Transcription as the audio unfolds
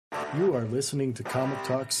You are listening to Comic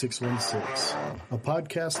Talk 616, a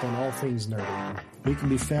podcast on all things nerdy. We can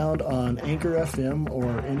be found on Anchor FM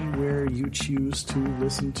or anywhere you choose to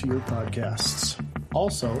listen to your podcasts.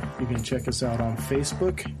 Also, you can check us out on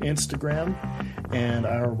Facebook, Instagram, and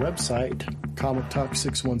our website,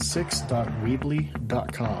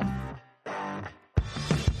 comictalk616.weebly.com.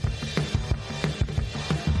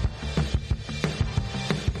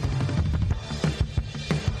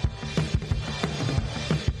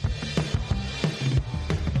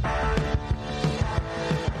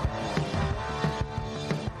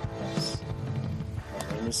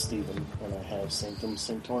 Steven, and I have Sanctum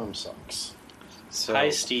Sanctorum socks. So, Hi,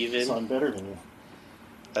 Steven. So I'm better than you.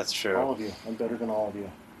 That's true. All of you. I'm better than all of you.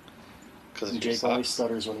 Because Jake always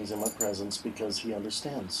stutters when he's in my presence because he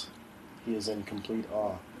understands. He is in complete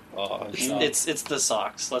awe. Oh, It's the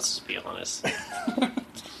socks. Let's just be honest.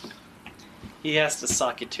 He has to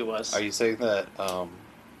sock it to us. Are you saying that? Are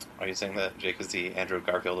you saying that Jake is the Andrew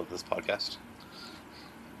Garfield of this podcast?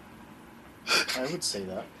 I would say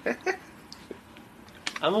that.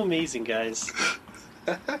 I'm amazing, guys.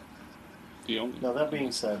 Now, that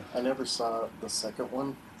being said, I never saw the second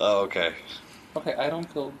one. Oh, okay. Okay, I don't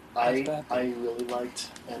feel I as bad. really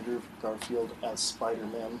liked Andrew Garfield as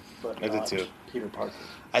Spider-Man, but I did not too. Peter Parker.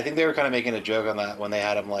 I think they were kind of making a joke on that when they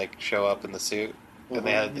had him like show up in the suit, and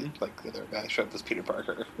they had like the other guy show up as Peter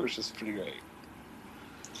Parker, which is pretty great.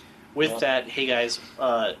 With that, hey guys,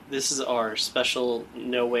 this is our special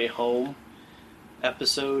No Way Home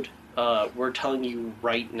episode. We're telling you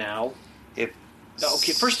right now.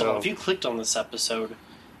 Okay, first of all, if you clicked on this episode,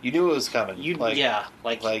 you knew it was coming.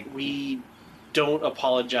 We don't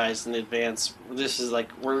apologize in advance. This is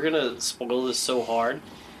we're gonna spoil this so hard.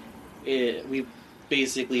 We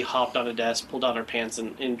basically hopped on a desk, pulled down our pants,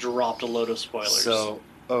 and dropped a load of spoilers. So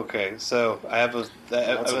I have a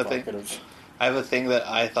thing. I have a thing that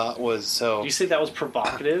I thought was so. Did you say that was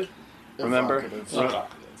provocative? Remember?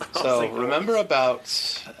 So remember about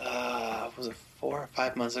was it 4 or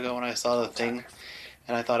 5 months ago when I saw the thing,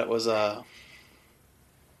 and I thought it was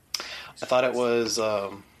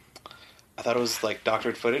like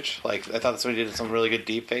doctored footage. Like I thought somebody did some really good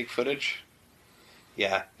deep fake footage.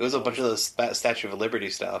 Yeah, it was a bunch of the Statue of Liberty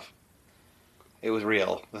stuff. It was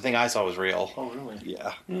real. The thing I saw was real. Oh, really?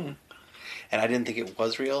 Yeah. And I didn't think it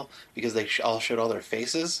was real because they all showed all their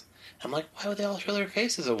faces. I'm like, why would they all show their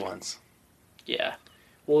faces at once? Yeah.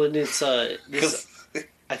 Well, and it's this.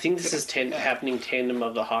 I think this is happening tandem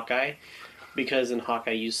of the Hawkeye, because in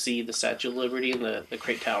Hawkeye you see the Statue of Liberty and the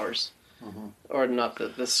Crate Towers, or not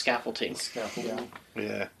the scaffolding.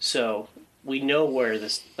 Yeah. So we know where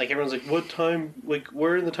this. Everyone's like, what time?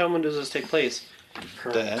 Where in the timeline does this take place?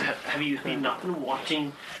 Have you not been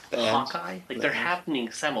watching Hawkeye? They're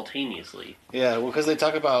happening simultaneously. Yeah, well, because they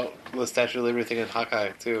talk about the Statue of Liberty thing in Hawkeye,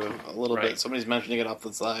 too, a little bit. Somebody's mentioning it off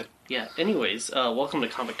the side. Yeah, anyways, welcome to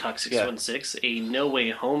Comic Talk 616, a No Way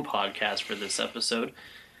Home podcast for this episode.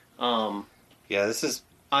 This is...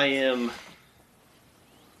 I am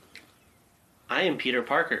Peter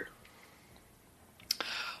Parker.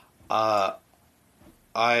 I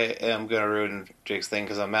am going to ruin Jake's thing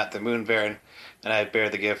because I'm Matt the Moon Baron, and I bear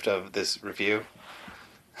the gift of this review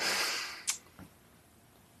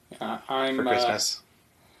I'm for Christmas.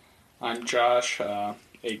 I'm Josh,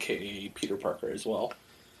 a.k.a. Peter Parker as well.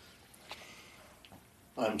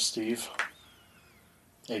 I'm Steve,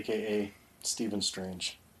 a.k.a. Stephen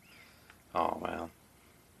Strange. Oh, man.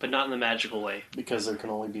 But not in the magical way. Because there can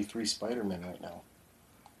only be 3 Spider-Men right now.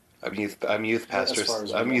 I'm youth pastor.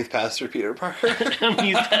 I'm youth pastor Peter Parker. I'm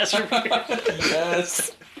youth pastor Peter.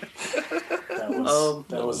 Yes.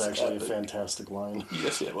 That was actually a fantastic line.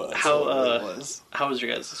 Yes, it was. How was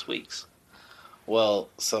your guys' weeks? Well,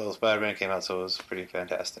 so Spider-Man came out, so it was pretty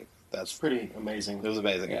fantastic. That's pretty amazing. It was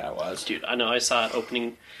amazing. Yeah, it was. Dude, I know. I saw it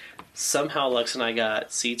opening. Somehow, Lex and I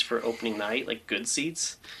got seats for opening night, good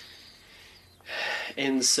seats.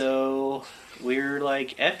 And so we're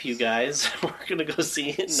like, F you guys, we're going to go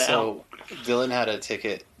see it now. So Dylan had a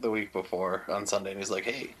ticket the week before on Sunday, and he's like,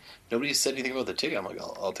 hey, nobody said anything about the ticket. I'm like,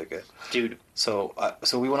 I'll take it. Dude. So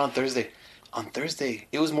we went on Thursday. On Thursday,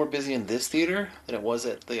 it was more busy in this theater than it was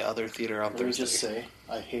at the other theater on Thursday. Let me just say,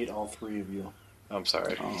 I hate all 3 of you. I'm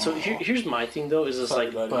sorry. So here's my thing, though, is it's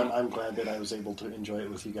but I'm glad that I was able to enjoy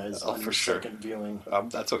it with you guys on your second viewing.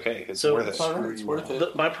 That's okay. It's so, worth it. It's worth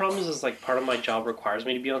it. My problem is part of my job requires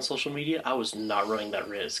me to be on social media. I was not running that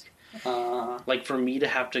risk. For me to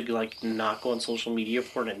have to not go on social media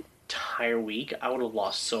for an entire week, I would have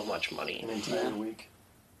lost so much money. An entire week?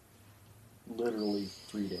 Literally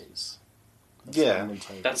 3 days.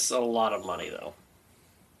 That's a lot of money, though.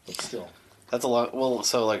 But still. That's a lot. Well,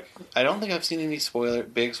 so like, I don't think I've seen any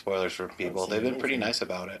big spoilers from people. They've been pretty nice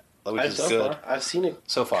about it, which is good. I've seen a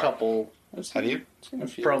So far. couple Have you?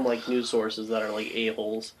 from like news sources that are like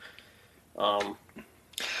a-holes.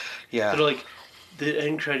 Yeah. They're like, the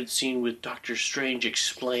end credit scene with Doctor Strange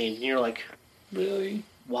explained. And you're like, Really?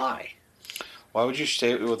 why? Why would you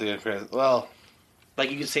stay with the end credits? Well,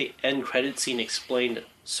 Like, you could say end credit scene explained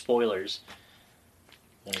spoilers.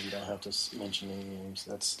 Yeah, you don't have to mention any names.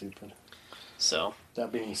 That's stupid. So,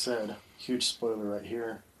 That being said, huge spoiler right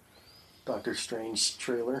here. Doctor Strange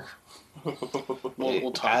trailer.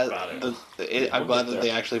 we'll talk about it. I'm glad that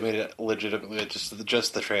they actually made it legitimately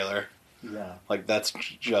just the trailer. Yeah. Like, that's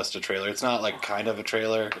just a trailer. It's not like kind of a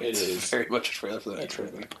trailer. It's is. very much a trailer for that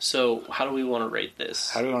trailer. So, how do we want to rate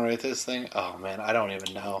this? How do we want to rate this thing? Oh man, I don't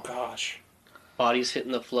even know. Gosh. Bodies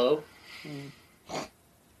hitting the flow?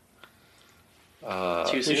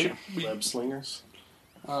 Too soon? Web slingers.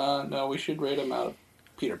 No, we should rate them out of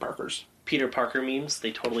Peter Parker's. Peter Parker memes?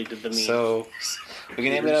 They totally did the meme. So we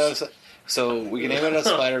can name it out of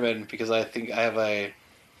Spider-Man because I think I have a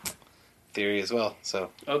theory as well. So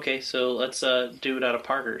Okay, so let's do it out of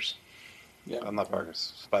Parker's. Yeah. I'm not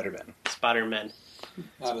Parker's. Spider-Man. Spider-Man.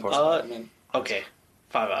 Out of the Uh, Spider-Man. Okay,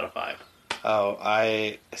 5 out of 5. Oh,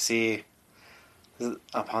 I see.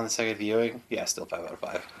 Upon the second viewing, yeah, still 5 out of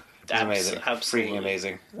 5. It's amazing. Absolutely. Freaking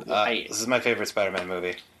amazing. I- This is my favorite Spider-Man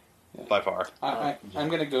movie. Yeah. By far. I'm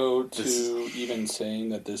going to go to even saying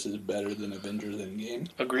that this is better than Avengers Endgame.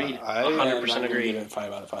 Agreed. I- 100% I'm gonna agreed. give it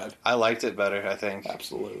 5 out of 5. I liked it better, I think.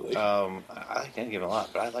 Absolutely. I didn't give it a lot,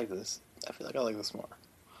 but I like this. I feel like I like this more.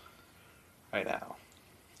 Right now.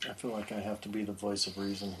 I feel like I have to be the voice of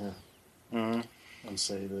reason here Mm-hmm. and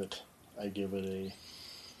say that I give it a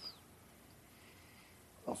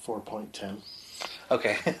 4.10.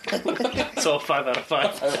 Okay. So 5 out of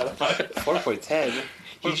 5. 5 out of 5. 4.10.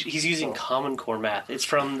 He's using Common Core math. It's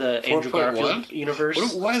from the 4.1? Andrew Garfield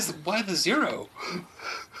universe. Why the zero?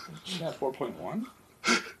 Yeah, 4.1.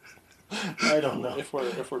 I don't know. If we're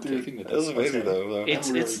taking the That was amazing, Okay. though. It's-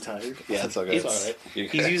 I'm really tired. Yeah, it's okay. It's alright.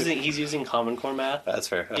 He's using Common Core math. That's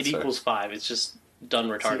fair. That's It equals 5. It's just done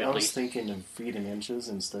See, I was retardedly. thinking in feet and inches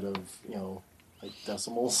instead of, like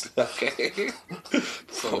decimals. fair. Okay.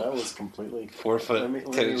 So that was completely... 4 foot Let me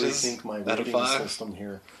 10 inches rethink my out of rating 5. system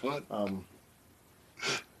here. What?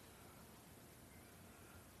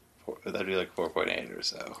 That'd be like 4.8 or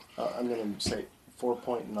so. I'm going to say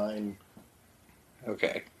 4.9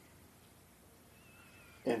 Okay.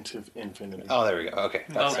 into infinity. Oh, there we go. Okay.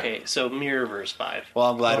 That's fair. Okay, so Mirrorverse 5. Well,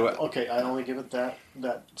 I'm glad. Okay, I only give it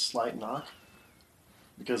that slight knock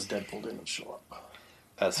because Deadpool didn't show up.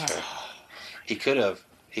 That's fair. He could have.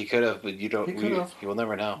 But you don't. He could have. You will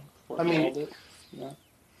never know. I mean- Called it.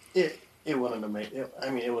 Yeah. It wouldn't have made.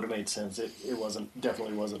 It would have made sense. It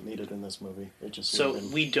definitely wasn't needed in this movie. It just So would have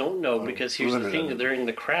been, we don't know because here's the Would've thing: been. during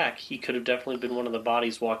the crack, he could have definitely been one of the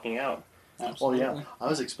bodies walking out. well, Absolutely. yeah. I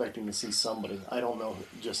was expecting to see somebody. I don't know.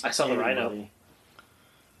 Just I saw the Rhino. anybody.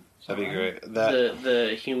 That'd be great. That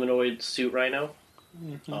The humanoid suit rhino.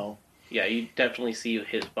 Oh, Yeah, you definitely see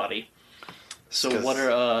his body. So 'Cause- what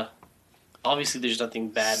are obviously there's nothing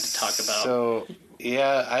bad to talk about. So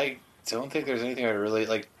yeah, I don't think there's anything I really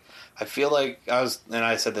like. I feel like I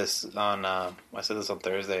said this on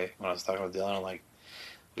Thursday when I was talking with Dylan. I'm like,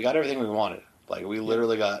 we got everything we wanted. Like we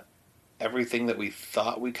literally got everything that we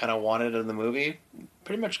thought we kind of wanted in the movie.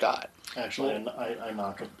 Pretty much got. actually, I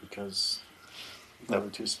knock it because the Nope.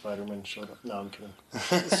 other two Spider-Men showed up. No, I'm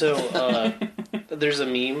kidding. So there's a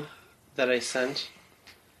meme that I sent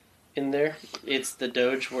in there. It's the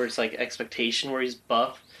Doge where it's like expectation where he's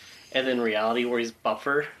buff, and then reality where he's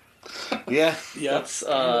buffer. Yeah. Yeah. That's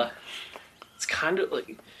it's kind of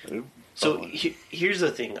like. So here's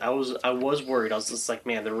the thing. I was worried. I was just like,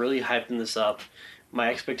 man, they're really hyping this up. My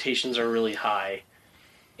expectations are really high,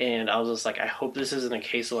 and I was just like, I hope this isn't a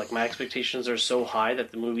case of like my expectations are so high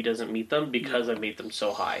that the movie doesn't meet them because I made them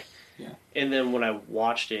so high. Yeah. And then when I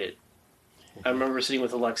watched it, I remember sitting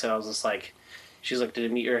with Alexa. I was just like, she's like, did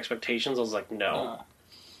it meet your expectations? I was like, no.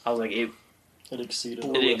 I was like, it It Blew it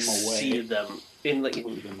them away. exceeded them. And like,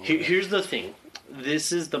 Blew them away. here's the thing: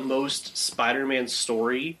 this is the most Spider-Man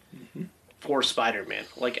story for Spider-Man.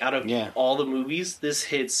 Like out of all the movies, this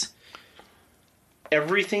hits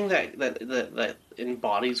everything that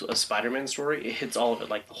embodies a Spider-Man story. It hits all of it,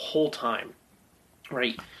 like the whole time.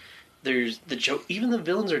 Right? There's the joke. Even the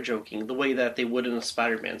villains are joking the way that they would in a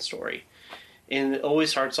Spider-Man story. And it always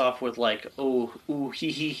starts off with like, oh, ooh,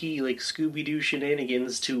 he, like Scooby-Doo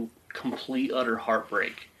shenanigans to complete utter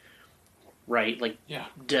heartbreak, right? Like Yeah.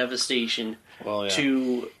 devastation Well, yeah.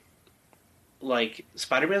 to like,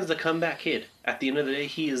 Spider-Man's the comeback kid. At the end of the day,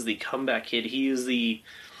 he is the comeback kid. He is the...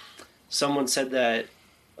 Someone said that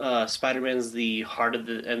Spider-Man's the heart of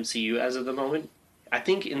the MCU as of the moment. I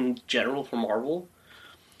think in general for Marvel,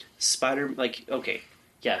 Steve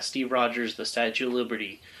Rogers, the Statue of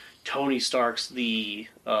Liberty, Tony Stark's the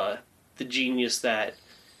genius that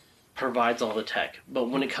provides all the tech. But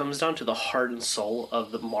when it comes down to the heart and soul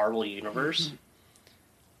of the Marvel Universe,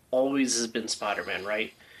 always has been Spider-Man,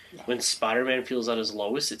 right? Yeah. When Spider-Man feels at his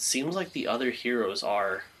lowest, it seems like the other heroes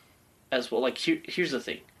are as well. Like, here's the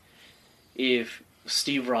thing. If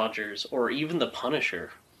Steve Rogers, or even the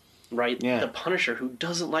Punisher, right? Yeah. The Punisher, who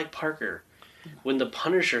doesn't like Parker, when the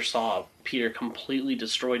Punisher saw Peter completely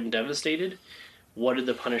destroyed and devastated, what did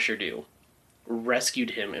the Punisher do?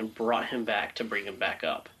 Rescued him and brought him back to bring him back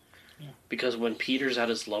up. Yeah. Because when Peter's at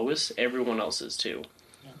his lowest, everyone else is too.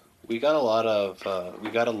 Yeah. We got a lot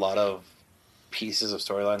of pieces of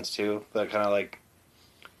storylines too that kind of like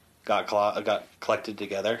got collected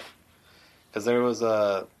together. Because there was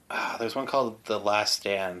there's one called The Last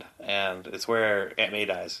Stand, and it's where Aunt May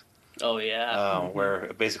dies. Oh yeah.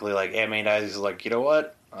 Where basically like Aunt May dies, is like, you know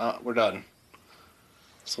what, we're done.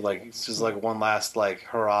 So like it's just like one last like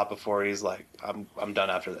hurrah before he's like, I'm done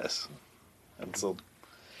after this. And so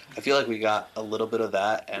I feel like we got a little bit of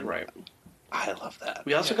that, and right. I love that.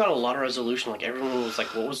 We also got a lot of resolution. Like, everyone was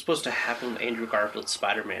like, what was supposed to happen with Andrew Garfield's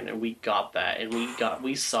Spider-Man? And we got that. And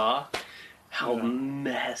we saw how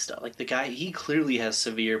messed up. Like, the guy, he clearly has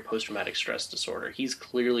severe post-traumatic stress disorder. He's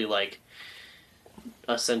clearly, like,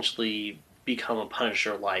 essentially become a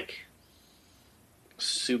Punisher-like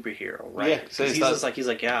superhero, right? Yeah. So he's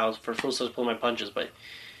like, yeah, I was supposed to pull my punches. But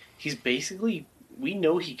he's basically, we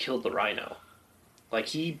know he killed the Rhino. Like,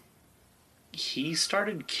 he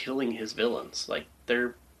started killing his villains. Like,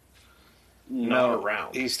 they're not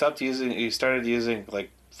around. He started using like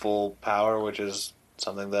full power, which is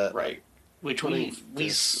something that right. Which we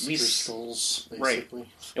crystals, right.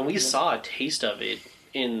 And we saw a taste of it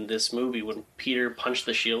in this movie when Peter punched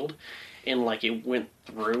the shield and like it went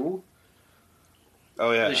through.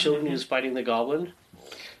 Oh yeah. The shield when he was fighting the Goblin.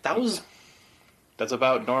 That's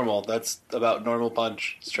about normal. That's about normal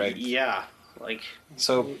punch strength. Yeah. Like,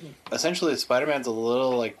 so essentially Spider-Man's a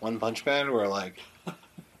little like One Punch Man, where like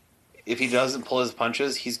if he doesn't pull his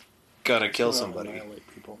punches, he's gonna kill somebody.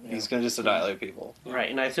 People. Yeah. He's gonna just annihilate people.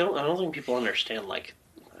 Right, and I don't think people understand like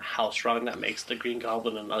how strong that makes the Green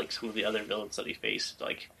Goblin and like some of the other villains that he faced.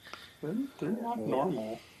 Like, they're not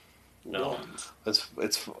normal. No, it's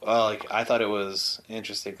like I thought it was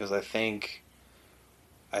interesting because I think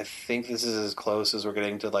this is as close as we're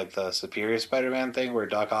getting to like the Superior Spider-Man thing, where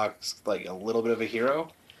Doc Ock's like a little bit of a hero.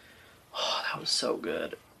 Oh, that was so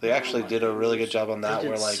good. They actually did a really good job on that.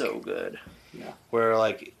 Where like so good. Yeah. Where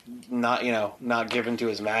like not given to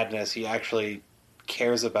his madness, he actually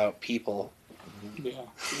cares about people. Yeah.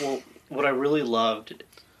 Well, what I really loved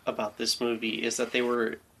about this movie is that they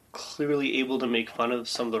were clearly able to make fun of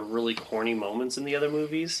some of the really corny moments in the other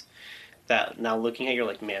movies. That now looking at, you're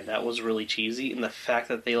like, man, that was really cheesy. And the fact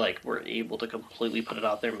that they like were able to completely put it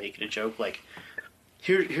out there, make it a joke. Like,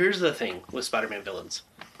 here's the thing with Spider-Man villains: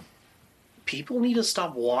 people need to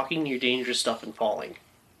stop walking near dangerous stuff and falling.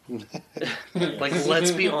 Like,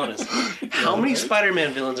 let's be honest. How many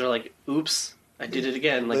Spider-Man villains are like, oops, I did it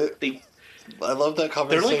again? Like I love that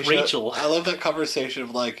conversation. They're like Rachel. I love that conversation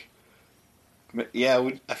of like, yeah,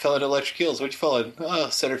 I fell into electric eels. What'd you fall in? Oh,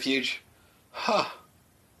 centrifuge. Huh.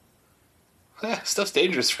 Yeah, stuff's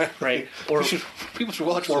dangerous, right? Right. Or people should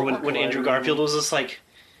watch. Or when Andrew Garfield was just like,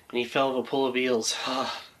 and he fell of a pool of eels.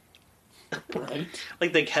 Right.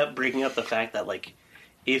 Like, they kept bringing up the fact that like,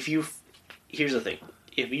 here's the thing: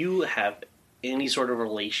 if you have any sort of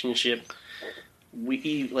relationship,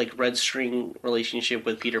 like red string relationship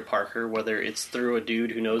with Peter Parker, whether it's through a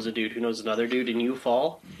dude who knows another dude, and you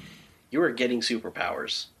fall, you are getting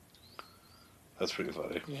superpowers. That's pretty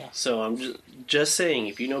funny. Yeah. So I'm just saying,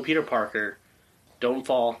 if you know Peter Parker, don't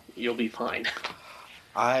fall, you'll be fine.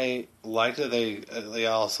 I like that they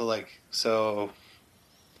also like, so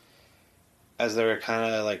as they're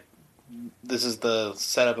kind of like, this is the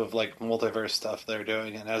setup of like multiverse stuff they're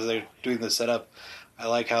doing, and as they're doing the setup, I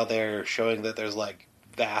like how they're showing that there's like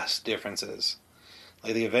vast differences.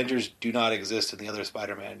 Like, the Avengers do not exist in the other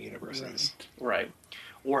Spider-Man universes. Right.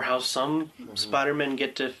 Or how some Spider-Men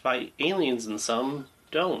get to fight aliens and some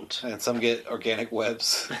don't. And some get organic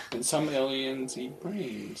webs. And some aliens eat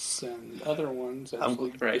brains, and other ones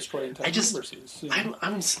actually destroy entire universes. I'm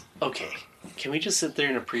okay. Can we just sit there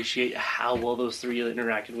and appreciate how well those three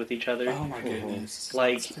interacted with each other? Oh my goodness!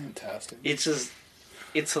 Like, it's fantastic.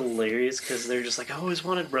 It's hilarious because they're just like, I always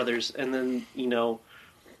wanted brothers, and then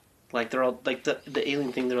Like, they're all, like, the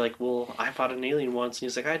alien thing, they're like, well, I fought an alien once, and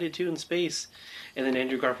he's like, I did too in space. And then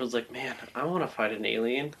Andrew Garfield's like, man, I want to fight an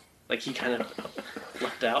alien. Like, he kind of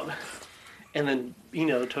left out. And then,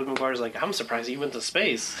 Tobey Maguire's like, I'm surprised he went to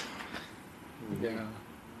space. Yeah.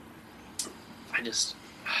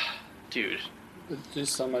 Dude.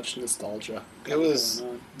 Just so much nostalgia. It was,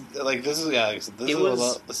 like, this is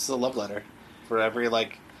a love letter for every,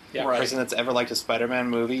 like, person that's ever liked a Spider-Man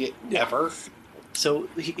movie ever. So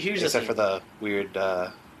here's except for the weird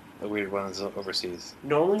ones overseas.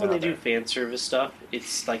 Normally, when they do fan service stuff,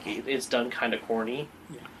 it's like it's done kind of corny.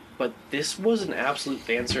 Yeah. But this was an absolute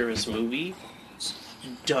fan service movie,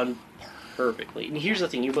 done perfectly. And here's the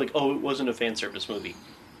thing: you're like, "Oh, it wasn't a fan service movie."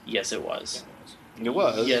 Yes, it was. It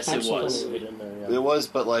was. Yes, it was. It was,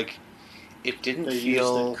 but like, it didn't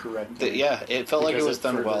feel correct. It felt like it was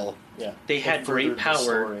done well. Yeah, they had great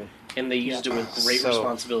power, and they used it with great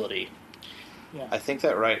responsibility. Yeah. I think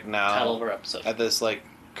that right now, title of our episode, at this like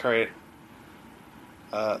current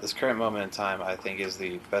moment in time, I think is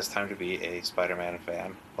the best time to be a Spider-Man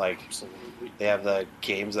fan. Like, absolutely, they have the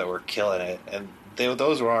games that were killing it, and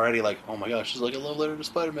those were already like, oh my gosh, it's like a love letter to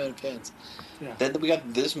Spider-Man fans. Yeah. Then we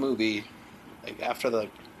got this movie, like after the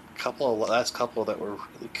last couple that were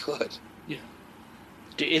really good. Yeah,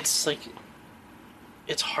 dude, it's like,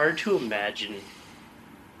 it's hard to imagine.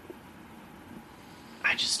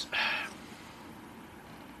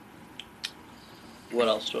 What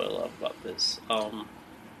else do I love about this?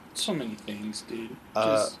 So many things, dude.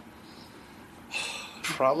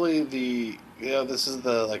 Probably this is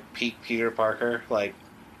the like peak Peter Parker, like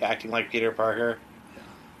acting like Peter Parker.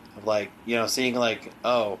 Of like, seeing like,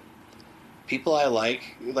 oh, people I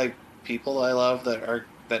like people I love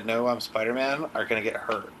that know I'm Spider-Man are gonna get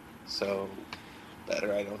hurt. So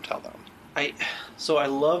better I don't tell them. I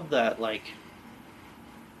love that, like.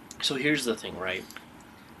 So here's the thing, right?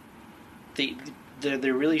 They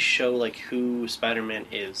really show like who Spider-Man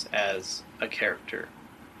is as a character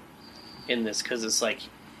in this, because it's like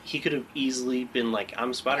he could have easily been like,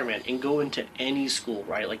 I'm Spider-Man, and go into any school,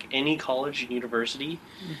 right? Like any college and university,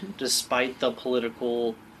 despite the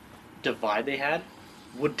political divide they had,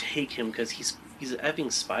 would take him because he's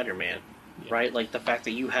effing Spider-Man, right? Like the fact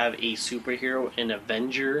that you have a superhero, an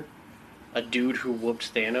Avenger, a dude who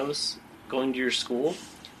whooped Thanos going to your school,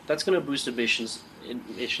 that's going to boost admissions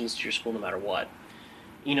to your school no matter what.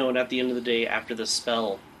 And at the end of the day, after the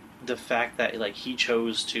spell, the fact that like he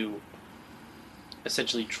chose to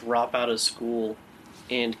essentially drop out of school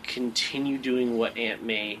and continue doing what Aunt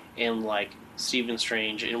May and like Stephen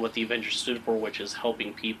Strange and what the Avengers stood for, which is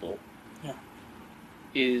helping people. Yeah.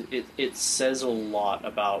 It says a lot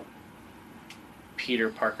about Peter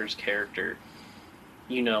Parker's character,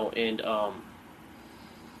 and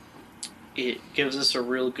it gives us a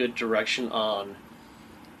real good direction on.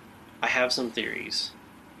 I have some theories.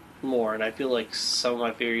 More, and I feel like some of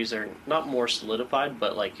my theories are not more solidified,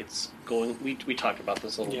 but like it's going. We talked about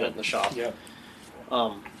this a little bit in the shop. Yeah.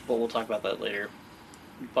 But we'll talk about that later.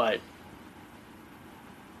 But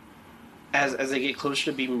as they get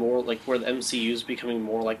closer to being more like where the MCU is becoming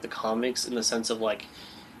more like the comics, in the sense of like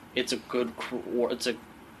it's a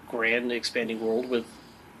grand expanding world with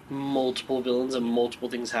multiple villains and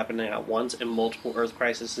multiple things happening at once and multiple Earth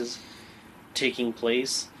crises taking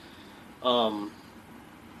place.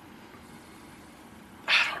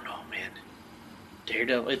 I don't know, man.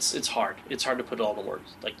 Daredevil, it's hard. It's hard to put all the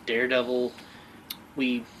words. Like Daredevil,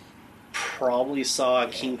 we probably saw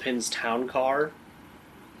Kingpin's town car.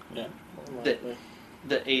 Yeah. The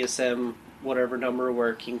ASM whatever number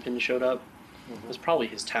where Kingpin showed up was probably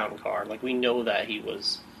his town car. Like we know that he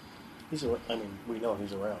was. We know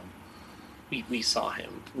he's around. We saw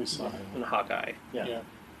him. We saw him in Hawkeye. Yeah.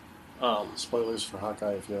 Spoilers for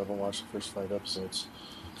Hawkeye if you haven't watched the first 5 episodes.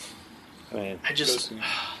 I mean,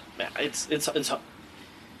 man, it's.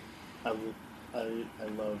 I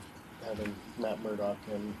love having Matt Murdock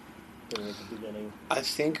in there at the beginning. I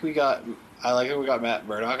like that we got Matt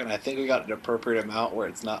Murdock, and I think we got an appropriate amount where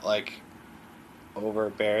it's not like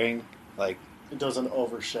overbearing. Like it doesn't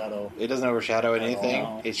overshadow. It doesn't overshadow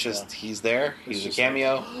anything. It's just he's there. He's a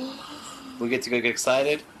cameo. We get to go get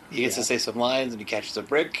excited. He gets to say some lines, and he catches a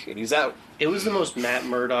brick, and he's out. It was the most Matt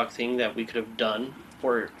Murdock thing that we could have done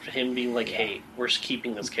for him being like, hey, we're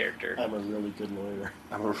keeping this character. I'm a really good lawyer.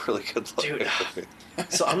 Dude,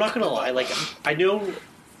 so I'm not going to lie. Like, I know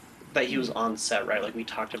that he was on set, right? Like, we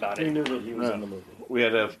talked about it. We knew that he was in the movie. We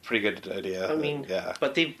had a pretty good idea. I mean,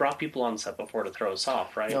 but they've brought people on set before to throw us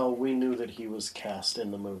off, right? No, we knew that he was cast in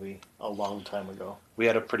the movie a long time ago. We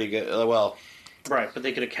had a pretty good, Right, but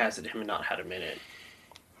they could have casted him and not had him in it.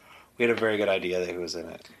 We had a very good idea that he was in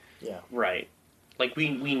it. Yeah. Right. Like,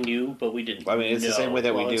 we knew, but we didn't know. I mean, it's the same way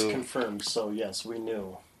that we knew. It's confirmed, so yes, we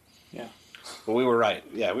knew. Yeah. But we were right.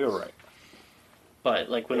 Yeah, we were right. But,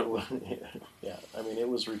 like, when yeah, I mean, it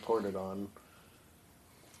was reported on.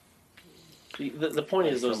 The point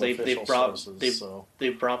is, though, they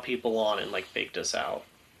brought people on and, like, faked us out.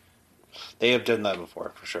 They have done that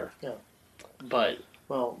before, for sure. Yeah. But...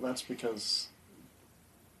 Well, that's because...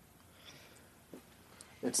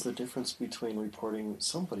 It's the difference between reporting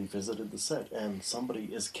somebody visited the set and somebody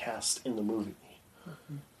is cast in the movie.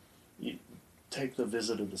 Mm-hmm. You take the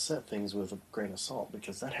visit of the set things with a grain of salt,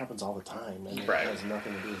 because that happens all the time, and it has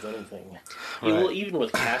nothing to do with anything. Yeah, well, even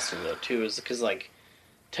with casting, though, too, is because, like,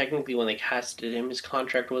 technically when they casted him, his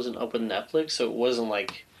contract wasn't up with Netflix, so it wasn't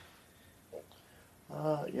like...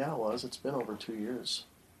 yeah, it was. It's been over 2 years.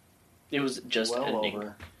 It was just ending.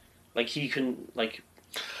 Over. Like, he couldn't, like...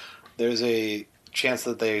 There's a chance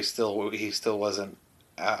that he still wasn't...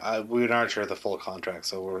 we aren't sure of the full contract,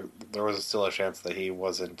 so there was still a chance that he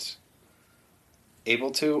wasn't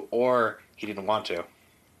able to, or he didn't want to.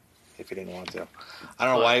 If he didn't want to, I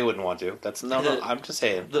don't know why he wouldn't want to. I'm just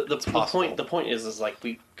saying. The point is like,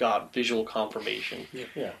 we got visual confirmation.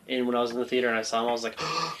 Yeah. And when I was in the theater and I saw him, I was like,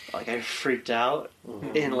 like, I freaked out.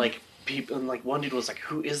 Mm-hmm. And like people, and like one dude was like,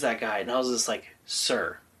 "Who is that guy?" And I was just like,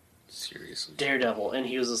 "Sir, seriously, Daredevil." And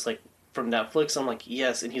he was just like, "From Netflix?" I'm like,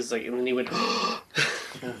 "Yes." And he's like, and then he went,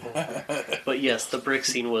 but yes, the brick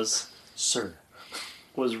scene was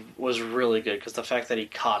really good, because the fact that he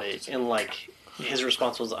caught it, and like his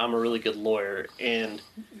response was, "I'm a really good lawyer," and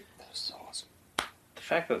that's so awesome. The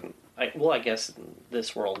fact that I guess in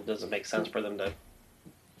this world it doesn't make sense for them to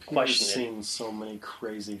question it. You've seen so many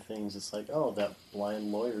crazy things. It's like, oh, that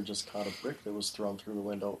blind lawyer just caught a brick that was thrown through the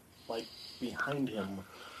window, like behind him.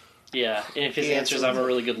 Yeah, and if his answer is, "I'm a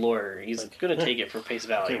really good lawyer," he's like, going to take it for face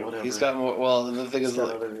value. Okay, he's got more. Well, the thing is,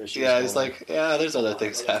 he's like, there's other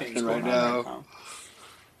things happening right now.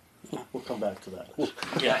 We'll come back to that.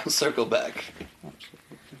 Yeah, circle back.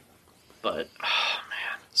 But,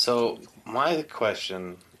 man. So, my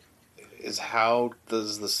question is, how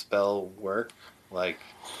does the spell work? Like,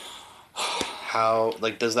 how,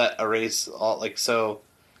 like, does that erase all, like, so,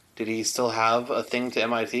 did he still have a thing to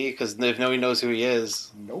MIT? Because if nobody knows who he is,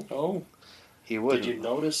 nope. Oh, he wouldn't. Did you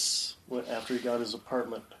notice, after he got his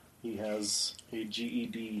apartment, he has a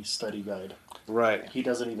GED study guide? Right. He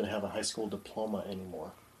doesn't even have a high school diploma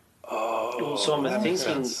anymore. Oh, so I'm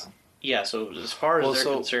thinking, yeah, so as far as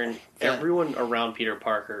they're concerned, everyone around Peter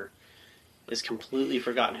Parker is completely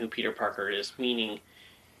forgotten who Peter Parker is, meaning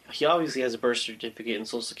he obviously has a birth certificate and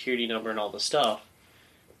social security number and all the stuff,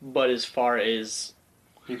 but as far as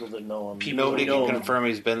people that know him, nobody can confirm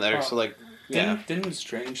he's been there, so like, Didn't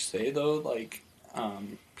Strange say, though, like,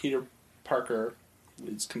 Peter Parker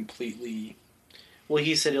is completely... Well,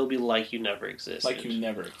 he said it'll be like you never existed. Like you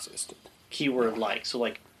never existed. Keyword like. So,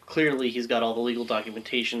 like, clearly he's got all the legal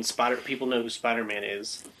documentation. People know who Spider-Man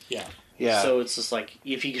is. Yeah. Yeah. So it's just like,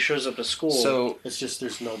 if he shows up to school... So it's just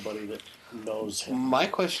there's nobody that knows him. My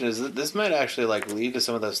question is that this might actually, like, lead to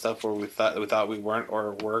some of the stuff where we thought we weren't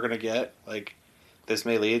or were going to get. Like, this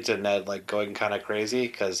may lead to Ned, like, going kind of crazy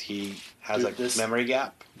because he has a memory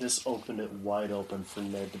gap. This opened it wide open for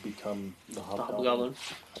Ned to become the Hobgoblin.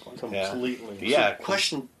 Completely. Yeah. So,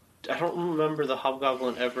 question, I don't remember the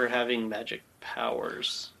Hobgoblin ever having magic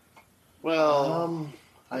powers. Well...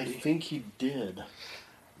 I think he did.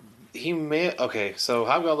 He may... Okay, so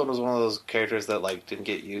Hobgoblin was one of those characters that, like, didn't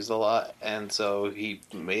get used a lot, and so he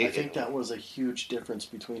may... I think that was a huge difference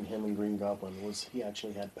between him and Green Goblin, was he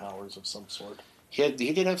actually had powers of some sort. He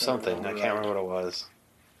did have something. I can't remember what it was.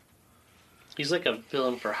 He's like a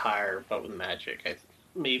villain for hire, but with magic.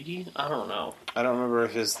 Maybe? I don't know. I don't remember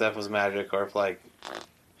if his stuff was magic or if, like...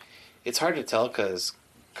 It's hard to tell because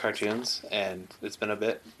cartoons, and it's been a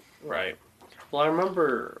bit. Right. Well, I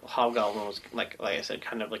remember Hobgoblin was, like I said,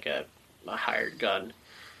 kind of like a hired gun.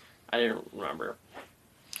 I didn't remember.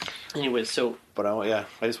 Anyway, so... But, I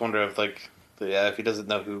just wonder if, like... if he doesn't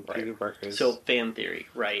know who Peter Parker is. So, fan theory,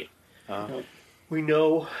 right? We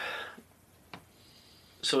know...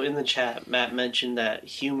 So, in the chat, Matt mentioned that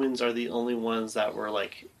humans are the only ones that were,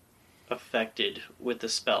 like, affected with the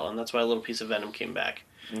spell, and that's why a little piece of venom came back.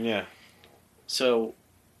 Yeah. So...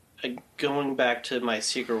 going back to my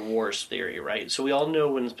Secret Wars theory, right? So we all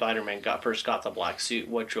know when Spider-Man first got the black suit,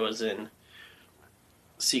 which was in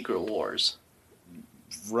Secret Wars.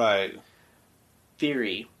 Right.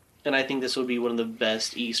 Theory, and I think this would be one of the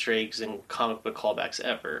best Easter eggs and comic book callbacks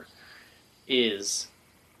ever, is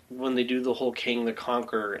when they do the whole King the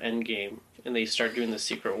Conqueror endgame, and they start doing the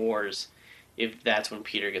Secret Wars, if that's when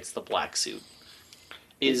Peter gets the black suit.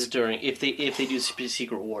 is during if they do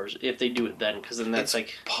Secret Wars, if they do it then, because then that's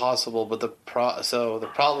it's possible. But the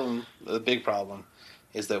big problem,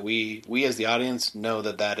 is that we as the audience know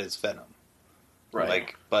that is Venom,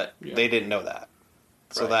 right? But they didn't know that,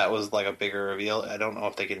 so that was like a bigger reveal. I don't know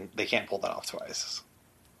if they can't pull that off twice.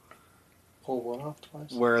 Pull what off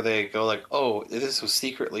twice? Where they go like, oh, this was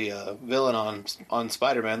secretly a villain on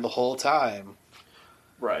Spider-Man the whole time,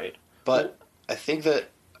 right? But I think that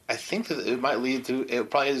it might lead to it.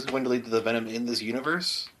 Probably is going to lead to the Venom in this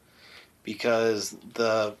universe, because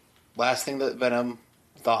the last thing that Venom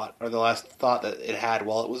thought, or the last thought that it had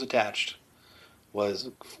while it was attached, was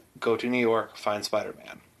go to New York, find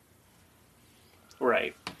Spider-Man.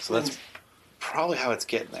 Right. So that's probably how it's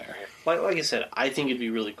getting there. Like I said, I think it'd be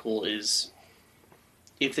really cool is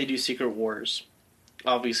if they do Secret Wars,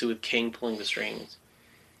 obviously with King pulling the strings.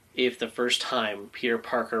 If the first time Peter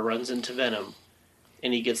Parker runs into Venom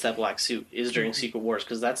and he gets that black suit is during Secret Wars,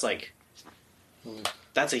 because that's a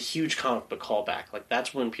huge comic book callback. Like,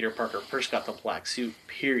 that's when Peter Parker first got the black suit,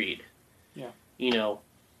 period. Yeah. You know,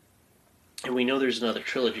 and we know there's another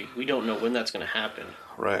trilogy. We don't know when that's going to happen.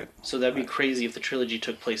 Right. So that'd be crazy if the trilogy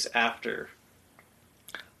took place after.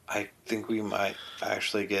 I think we might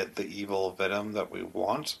actually get the evil Venom that we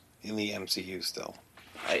want in the MCU still.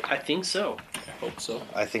 I think so. I hope so.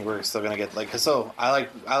 I think we're still going to get I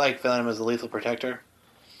like Venom as a lethal protector,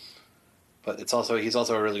 but he's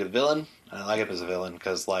also a really good villain, and I like him as a villain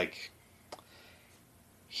because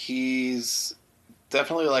he's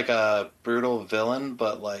definitely like a brutal villain,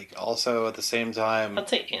 but also at the same time, I'd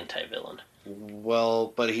say anti-villain.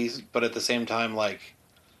 Well, but at the same time,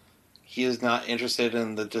 he is not interested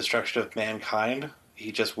in the destruction of mankind.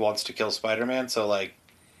 He just wants to kill Spider-Man, so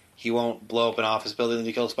he won't blow up an office building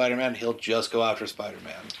to kill Spider-Man. He'll just go after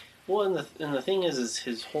Spider-Man. Well, and the thing is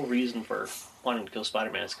his whole reason for wanting to kill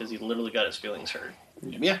Spider-Man is because he literally got his feelings hurt.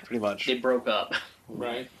 Yeah, pretty much. They broke up.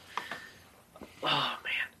 Right. Oh,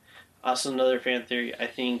 man. Also, another fan theory, I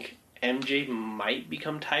think MJ might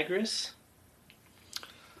become Tigress.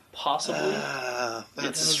 Possibly.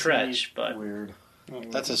 It's a stretch, but... Weird.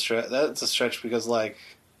 That's a stretch because,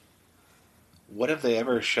 what have they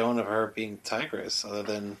ever shown of her being Tigress other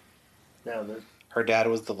than her dad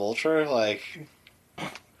was the Vulture?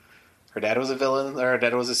 Her dad was a villain, or her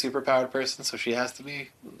dad was a superpowered person, so she has to be?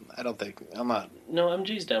 I don't think. I'm not... No,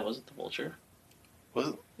 MJ's dad wasn't the Vulture. Was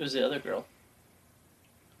it? It was the other girl.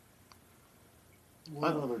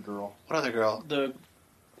 What other girl? What other girl?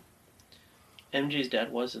 MJ's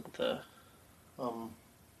dad wasn't the...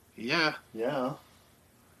 Yeah. Yeah.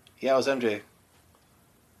 Yeah, it was MJ.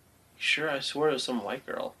 Sure, I swear it was some white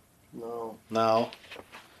girl. No.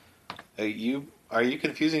 Are you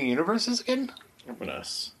confusing universes again?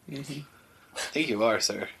 Yes. Mm-hmm. I think you are,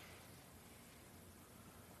 sir.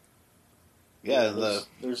 Yeah,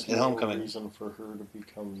 there's in no Homecoming. reason for her to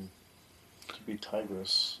be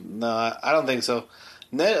Tigress. No, I don't think so.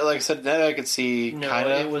 Ned, like I said, Ned, I could see kind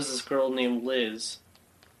of. It was this girl named Liz.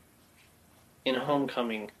 In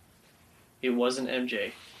Homecoming, it wasn't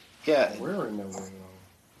MJ. Yeah. We're remembering.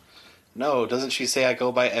 No, doesn't she say I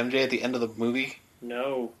go by MJ at the end of the movie?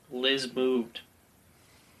 No, Liz moved.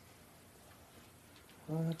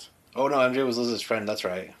 What? Oh no, MJ was Liz's friend. That's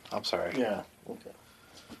right. I'm sorry. Yeah. Okay.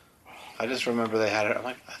 I just remember they had her. I'm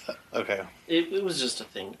like, I thought, okay. It was just a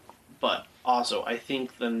thing, but also I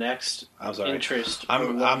think the next I'm sorry. interest.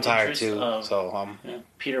 I'm tired too. So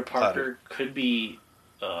Peter Parker could be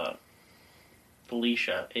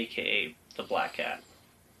Felicia, aka the Black Cat.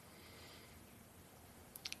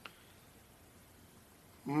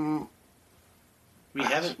 We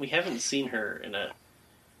haven't seen her in a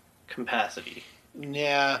capacity.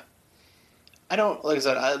 Yeah. I don't, like I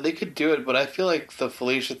said, they could do it, but I feel like the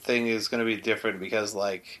Felicia thing is going to be different because,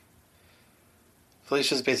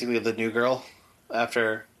 Felicia's basically the new girl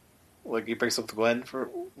after, he breaks up with Gwen for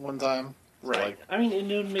one time. Right. So, I mean, it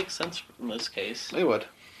would make sense in this case. It would.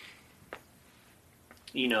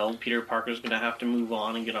 Peter Parker's going to have to move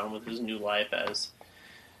on and get on with his new life as,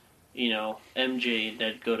 MJ and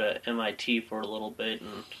Ned go to MIT for a little bit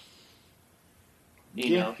and,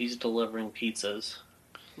 he's delivering pizzas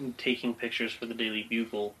and taking pictures for the Daily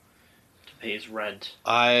Bugle to pay his rent.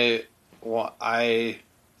 I wish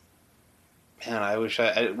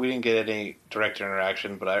we didn't get any direct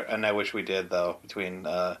interaction, but I wish we did though between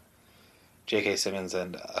J.K. Simmons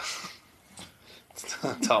and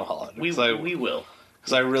Tom Holland. We will,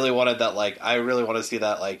 because I really wanted that. I really want to see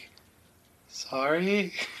that.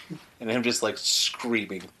 Sorry, and him just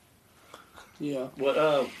screaming. Yeah.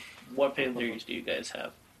 What fan theories do you guys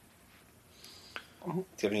have? Do you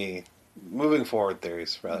have any moving forward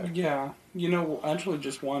theories, rather? Yeah. Actually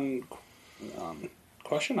just one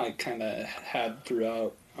question I kind of had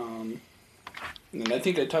throughout, and I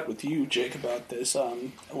think I talked with you, Jake, about this,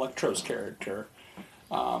 Electro's character.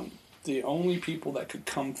 The only people that could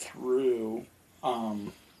come through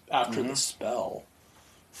after the spell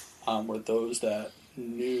were those that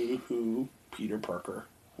knew who Peter Parker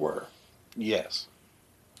were. Yes.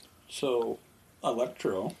 So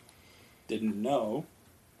Electro didn't know.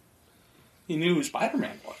 He knew who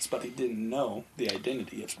Spider-Man was, but he didn't know the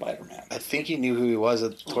identity of Spider-Man. I think he knew who he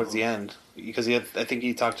was towards the end because I think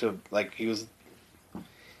he talked to him because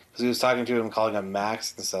he was talking to him, calling him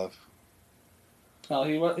Max and stuff.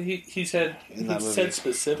 Well, he said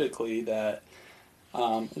specifically that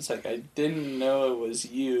it's like, I didn't know it was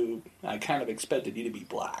you. I kind of expected you to be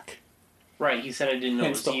black. Right. He said I didn't know it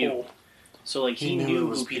was you. So like he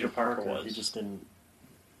knew who Peter Parker was. He just didn't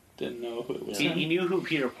know who it was. He knew who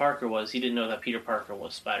Peter Parker was. He didn't know that Peter Parker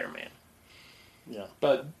was Spider-Man. Yeah.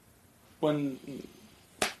 But when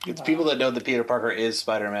it's people that know that Peter Parker is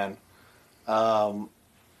Spider-Man.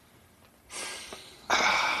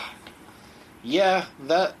 Yeah,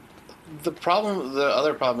 the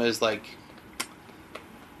other problem is like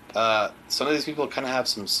some of these people kind of have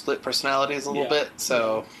some split personalities a little bit.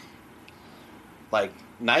 So, like,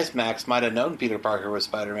 Nice Max might have known Peter Parker was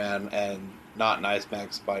Spider-Man, and not Nice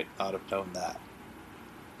Max might not have known that.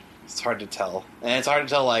 It's hard to tell, and it's hard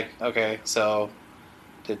to tell. Like, okay, so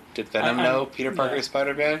did Venom know Peter Parker is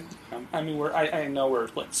Spider-Man? I mean, I know we're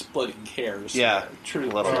like splitting hairs. Yeah,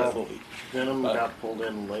 truthfully. Venom got pulled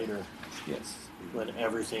in later. Yes, when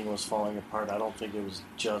everything was falling apart. I don't think it was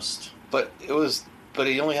just. But it was. But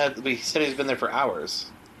he only had. He said he's been there for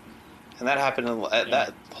hours, and that happened.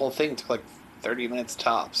 That whole thing took like 30 minutes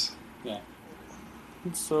tops. Yeah.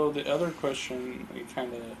 So the other question we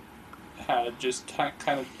kind of had just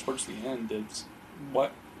kind of towards the end is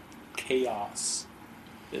what chaos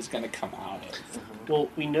is going to come out of. Well,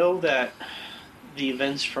 we know that the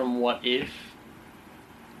events from What If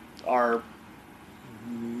are...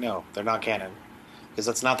 No, they're not canon. Because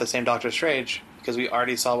that's not the same Doctor Strange, because we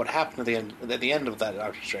already saw what happened at the end of that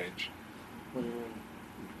Doctor Strange. What do you mean?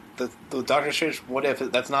 The Doctor Strange What If,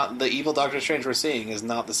 that's not... The evil Doctor Strange we're seeing is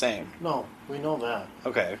not the same. No, we know that.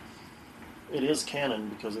 Okay. It is canon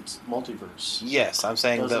because it's multiverse. Yes, I'm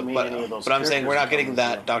saying that, but I'm saying we're not getting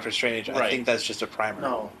that Doctor Strange. Right. I think that's just a primer.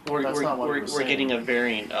 No, we're getting a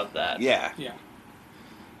variant of that. Yeah.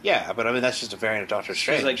 Yeah, but I mean that's just a variant of Doctor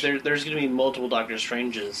Strange. Like there's going to be multiple Doctor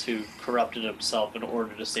Stranges who corrupted himself in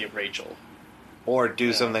order to save Rachel, or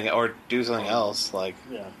do something else. Like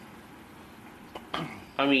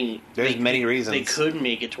I mean, there's many reasons they could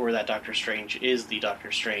make it to where that Doctor Strange is the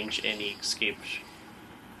Doctor Strange and he escaped.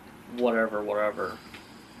 Whatever.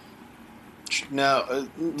 No,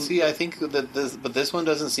 see, I think that this one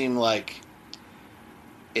doesn't seem like.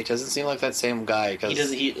 It doesn't seem like that same guy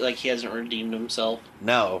because he hasn't redeemed himself.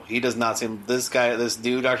 No, he does not seem. This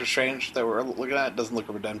new Doctor Strange that we're looking at doesn't look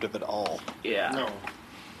redemptive at all. Yeah. No.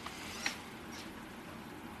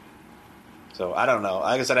 So I don't know.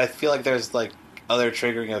 Like I said, I feel like there's like other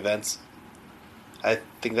triggering events. I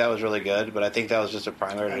think that was really good, but I think that was just a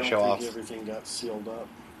primer to show off. Everything got sealed up.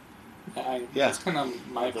 That's kind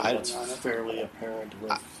of my opinion on it. Fairly apparent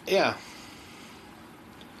with... Yeah.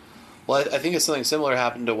 Well, I think it's something similar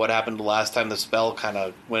happened to what happened the last time the spell kind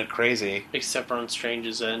of went crazy. Except for on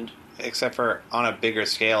Strange's end. Except for on a bigger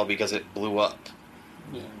scale because it blew up.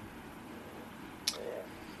 Yeah.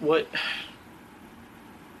 What...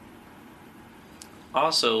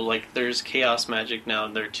 Also, like, there's chaos magic now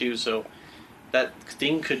there too, so that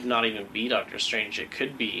thing could not even be Doctor Strange. It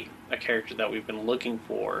could be a character that we've been looking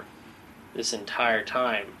for this entire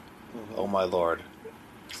time. Oh my lord.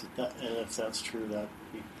 And if that's true, that'd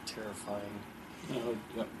be terrifying.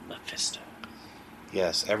 Mephisto.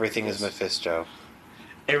 Yes, everything is Mephisto.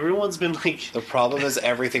 Everyone's been like... The problem is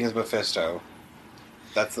everything is Mephisto.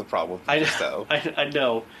 That's the problem with Mephisto. I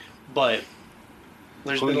know, but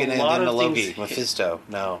there's been a lot of Loki. things... Mephisto,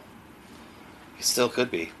 no. He still could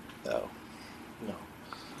be, though. No.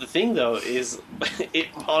 The thing, though, is...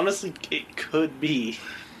 it could be...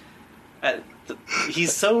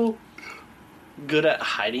 He's so good at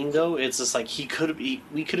hiding, though. It's just like we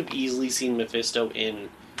could have easily seen Mephisto in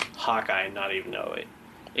Hawkeye and not even know it.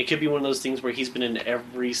 It could be one of those things where he's been in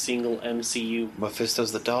every single MCU.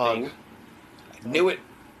 Mephisto's the dog. I knew it.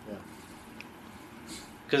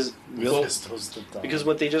 Because Mephisto's the dog. Because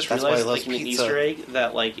what they just realized, like in the Easter egg,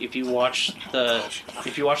 that like if you watch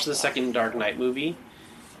the second Dark Knight movie,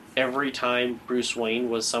 every time Bruce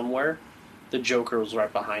Wayne was somewhere, the Joker was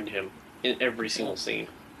right behind him. In every single scene.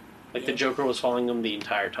 Like, the Joker was following him the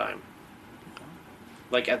entire time.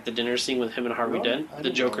 Like at the dinner scene with him and Harvey Really? Dent, I the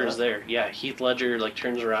didn't know Joker's that. there. Yeah, Heath Ledger like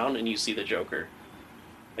turns around and you see the Joker.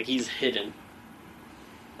 Like he's hidden.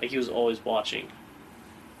 Like he was always watching.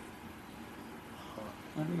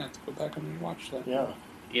 I'm gonna have to go back and watch that. Yeah.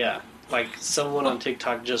 Yeah, like someone on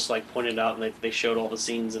TikTok just like pointed out, and they showed all the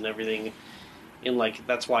scenes and everything, and like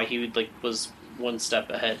that's why he would, like was one step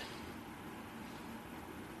ahead.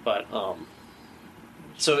 But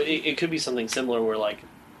so it could be something similar where like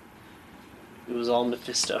it was all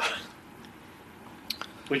Mephisto,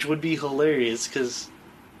 which would be hilarious because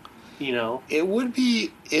you know It would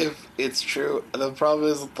be if it's true. The problem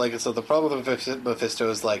is, like I said, the problem with Mephisto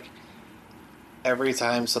is like every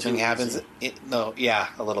time something Too happens. easy.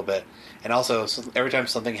 A little bit, and also every time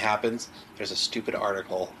something happens, there's a stupid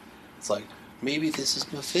article. It's like maybe this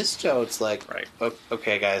is Mephisto. It's like, Right.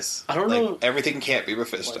 Okay, guys. I don't like, know- Everything can't be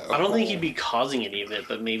Mephisto. I don't think he'd be causing any of it,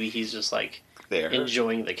 but maybe he's just like there.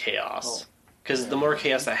 enjoying the chaos. Oh. Because the more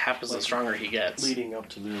chaos that happens, the stronger he gets. Leading up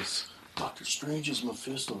to this, Doctor Strange is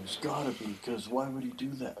Mephisto. It's gotta be, because why would he do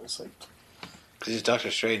that? It's like, Because he's Doctor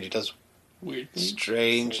Strange. He does Weird thing.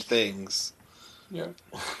 strange things. Yeah.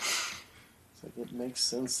 it's like it makes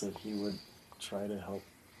sense that he would try to help.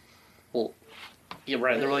 Well, yeah,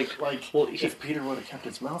 right. They're like, well, if Peter would have kept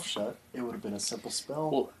his mouth shut, it would have been a simple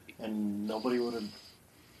spell, well, and nobody would have.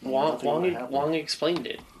 Wong explained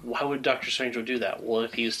it. Why would Doctor Strange would do that? Well,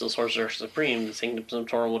 if he was still Sorcerer Supreme, the Sanctum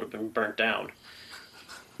Sanctorum would have been burnt down.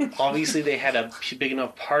 Obviously, they had a big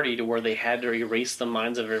enough party to where they had to erase the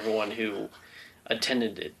minds of everyone who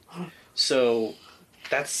attended it. So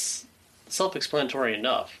that's self-explanatory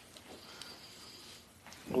enough.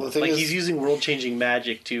 Well, the thing Like is, he's using world-changing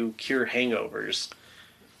magic to cure hangovers.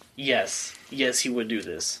 Yes, he would do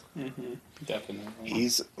this. Mm-hmm. Definitely.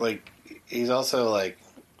 he's also like,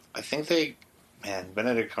 I think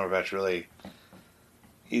Benedict Cumberbatch really.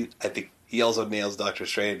 I think he also nails Doctor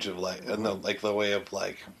Strange of like, the way of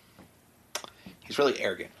like, he's really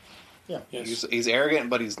arrogant. Yeah. Yes. He's arrogant,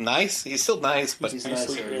 but he's nice. He's still nice, but He's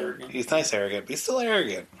Nicely nice, arrogant. he's nice arrogant. But he's still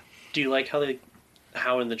arrogant. Do you like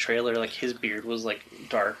how in the trailer, like his beard was like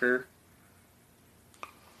darker,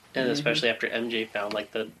 and especially after MJ found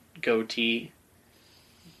like the goatee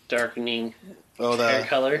darkening Oh, the hair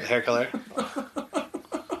color. Hair color.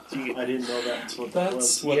 I didn't know that's what that That's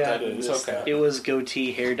was. what Yeah, that is. missed Okay. that. It was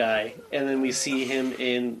goatee hair dye, and then we see him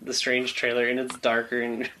in the Strange trailer, and it's darker,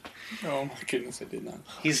 and Oh my goodness, I did not.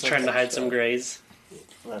 he's trying to hide some grays.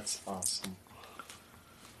 That's awesome.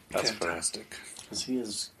 That's fantastic. Because he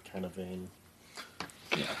is kind of vain.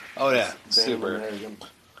 Yeah. Oh yeah, Vain and super arrogant.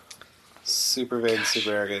 vain,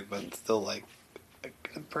 super arrogant, but still like a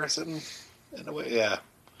good person in a way. Yeah,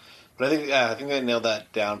 but I think they nailed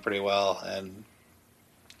that down pretty well, and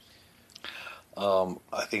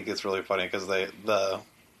I think it's really funny because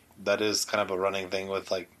that is kind of a running thing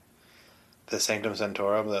with like the Sanctum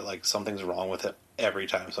Sanctorum, that like something's wrong with it every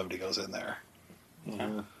time somebody goes in there.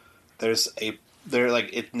 Mhm.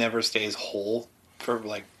 It never stays whole for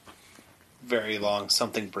like very long.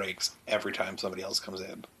 Something breaks every time somebody else comes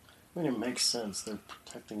in. I mean, it makes sense. They're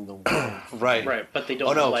protecting the world. Right. Right, but they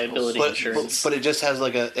don't have liability insurance. But it just has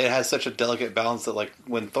it has such a delicate balance that like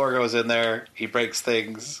when Thor goes in there, he breaks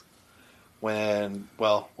things. When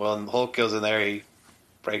Hulk goes in there, he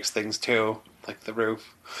breaks things too, like the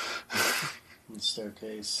roof, The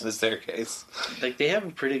staircase. the staircase. Like they have a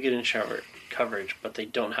pretty good insurance coverage, but they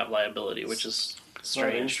don't have liability, which is It's not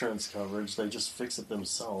strange. insurance coverage. They just fix it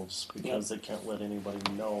themselves because they can't let anybody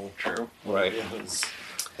know True. what Right. it is.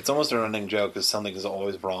 It's almost a running joke because something is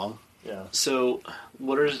always wrong. Yeah. So,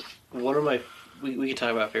 one of my we can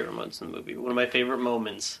talk about favorite moments in the movie. One of my favorite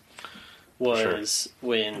moments was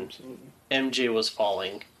when MJ was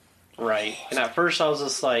falling, right? And at first I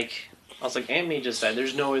was like, Aunt May just died.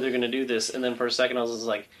 There's no way they're gonna do this. And then for a second I was just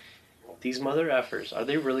like, these mother effers, are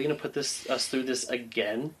they really gonna put us through this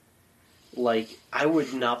again? Like, I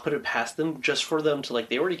would not put it past them just for them to, like,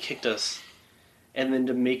 they already kicked us, and then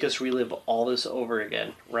to make us relive all this over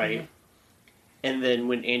again, right? Mm-hmm. And then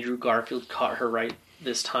when Andrew Garfield caught her right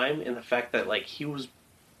this time, and the fact that, like, he was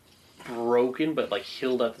broken but, like,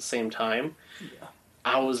 healed at the same time,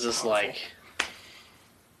 I was just like,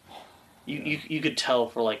 you could tell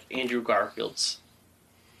for, like, Andrew Garfield's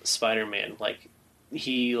Spider-Man, like,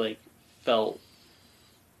 he, like, felt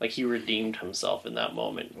like he redeemed himself in that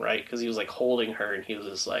moment, right? Because he was like holding her, and he was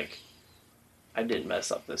just like, "I didn't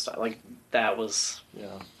mess up this time." Like that was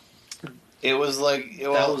It was like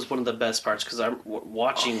that was one of the best parts because I'm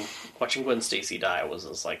watching Gwen Stacy die was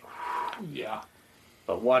just like, Yeah.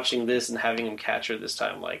 but watching this and having him catch her this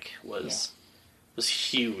time like was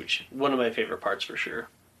huge. One of my favorite parts for sure.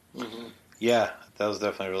 Mm-hmm. Yeah, that was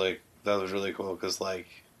definitely really that was really cool because like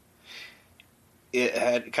it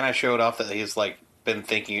had kind of showed off that he's like been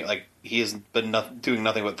thinking, like he has been doing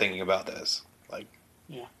nothing but thinking about this. Like,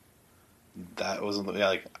 Yeah. that was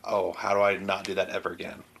like, oh, how do I not do that ever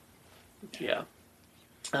again? Yeah.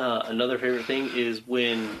 Another favorite thing is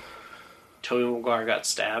when Tobey Maguire got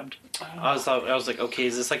stabbed. I was like, okay,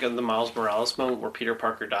 is this like the Miles Morales moment where Peter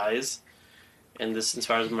Parker dies, and this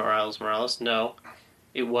inspires Miles Morales? No,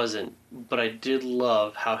 it wasn't. But I did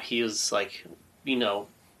love how he was like, you know,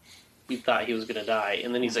 we thought he was gonna die,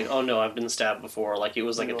 and then he's like, oh no, I've been stabbed before. Like it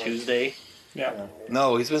was like a Tuesday. Yeah.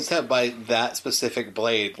 No, he's been stabbed by that specific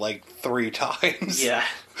blade like 3 times. Yeah.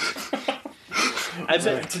 I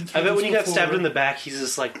bet when he got stabbed in the back, he's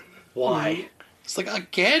just like, why? It's like,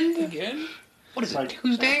 again? Again? What is it, Like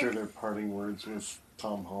Tuesday? after their parting words with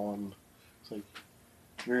Tom Holland, it's like,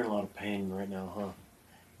 you're in a lot of pain right now, huh?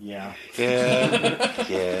 Yeah. Yeah.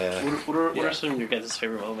 Yeah. What are some of your guys'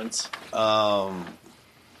 favorite moments?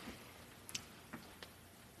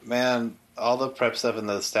 Man, all the prep stuff in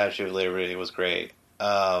the Statue of Liberty was great.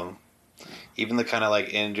 Even the kind of like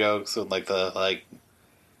in jokes with like the like,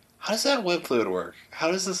 how does that web fluid work?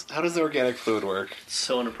 How does the organic fluid work?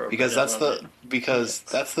 So inappropriate. Because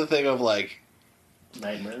that's the thing of like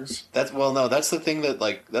Nightmares. that's the thing that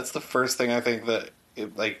like that's the first thing I think that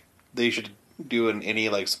like they should do in any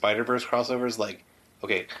like Spider-Verse crossovers. Like,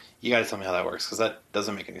 okay, you got to tell me how that works because that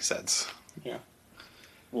doesn't make any sense. Yeah.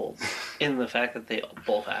 Well, in the fact that they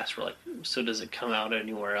both asked for like, so does it come out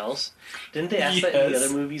anywhere else? Didn't they ask that in the Yes.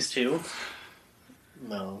 other movies too?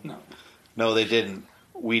 No. No. No, they didn't.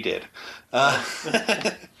 We did. I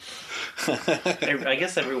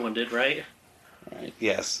guess everyone did, right? Right.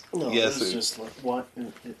 Yes. No, Yes. it's just like, what?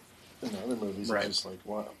 In other movies, Right. it's just like,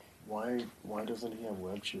 what? Why doesn't he have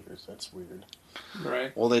web shooters? That's weird.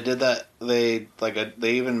 Right. Well, they did that. They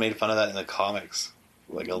they even made fun of that in the comics,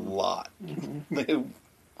 like a lot.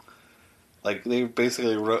 They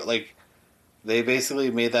basically wrote they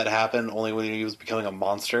basically made that happen only when he was becoming a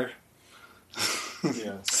monster.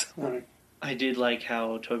 Yes. Right. I did like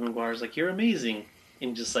how Tobey Maguire's like, you're amazing,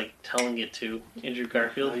 and just like telling it to Andrew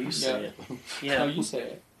Garfield. How you say Yeah. it. Yeah. How you say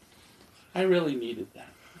it. I really needed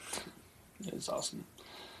that. It's awesome.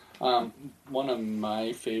 One of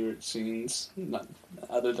my favorite scenes, not,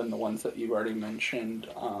 other than the ones that you've already mentioned,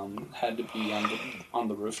 had to be on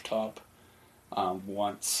the rooftop.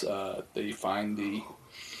 Once they find the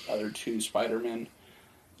other 2 Spider-Men,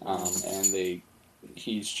 and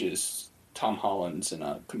he's just Tom Holland's in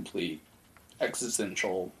a complete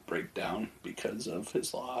existential breakdown because of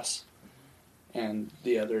his loss, and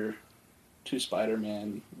the other 2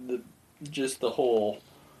 Spider-Men, the whole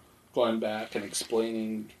going back and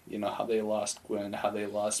explaining, how they lost Gwen, how they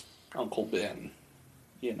lost Uncle Ben.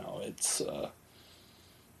 It's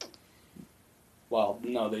well,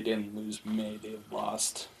 no, they didn't lose May. They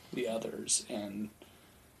lost the others, and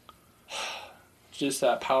just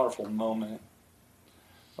that powerful moment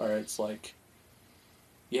where it's like,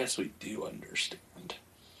 yes, we do understand,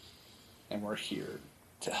 and we're here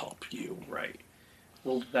to help you. Right.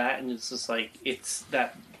 Well, that, and it's just like, it's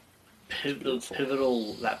that pivotal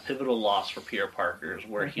loss for Peter Parker's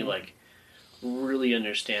where he like really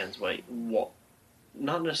understands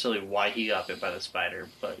not necessarily why he got bit by the spider,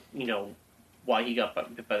 but why he got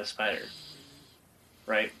bit by the spider.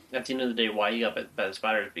 Right? At the end of the day, why he got bit by the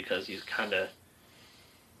spider is because he's kind of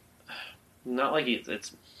not like it's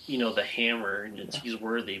the hammer and he's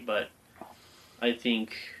worthy, but I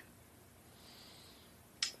think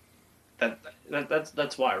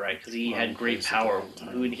that's why, right? Because he had great power.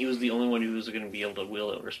 He was the only one who was going to be able to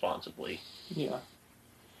wield it responsibly. Yeah.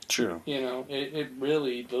 True. It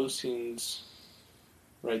really, those scenes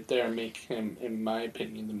right there make him, in my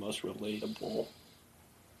opinion, the most relatable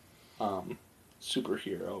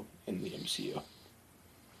superhero in the MCU.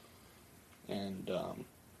 And,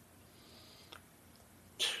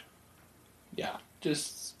 yeah,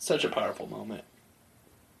 just such a powerful moment.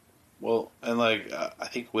 Well, and like I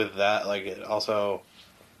think with that, like it also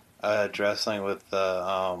addressed something with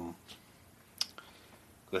the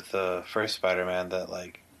first Spider-Man that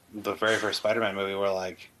like the very first Spider-Man movie where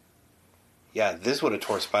like, yeah, this would have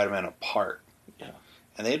tore Spider-Man apart. Yeah.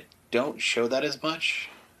 And they don't show that as much.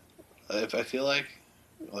 If I feel like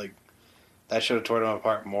that should have torn him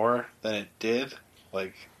apart more than it did.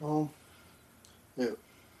 Like, Well, yeah.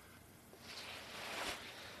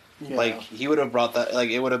 like he would have brought that. Like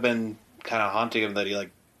it would have been kind of haunting him that he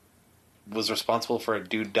like was responsible for a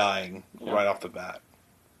dude dying right off the bat.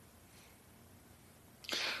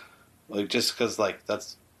 Like just because like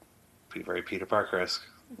that's very Peter Parker-esque.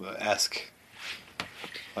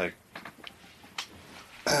 Like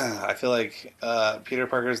I feel like Peter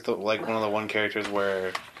Parker's one of the one characters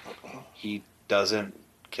where he doesn't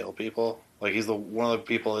kill people. Like he's one of the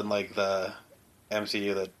people in like the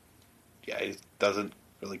MCU that he doesn't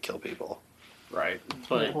really kill people. Right,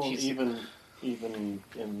 but Well, he's even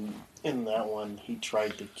in that one, he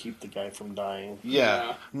tried to keep the guy from dying.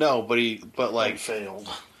 Yeah. No, but And failed.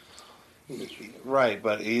 right,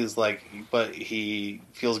 but he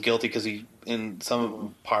feels guilty because he in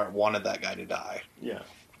some part wanted that guy to die. Yeah.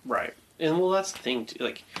 right, and well, that's the thing. Too.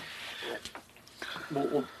 Like,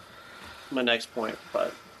 well, my next point,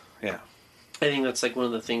 but Yeah. I think that's like one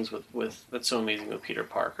of the things with that's so amazing with Peter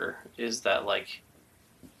Parker is that like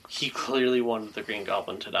he clearly wanted the Green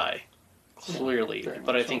Goblin to die. Clearly. very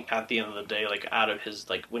But I much think at the end of the day, like out of his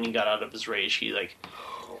when he got out of his rage, he like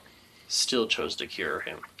still chose to cure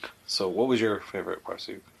him. So, what was your favorite part?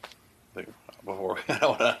 Like, before I don't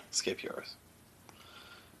want to skip yours.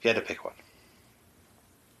 If you had to pick one.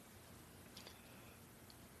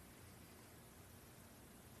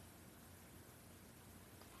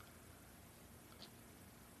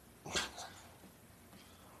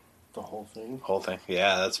 The whole thing. Whole thing.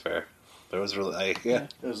 Yeah, that's fair. There was really yeah.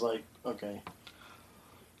 It was like, okay.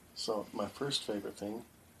 So my first favorite thing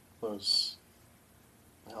was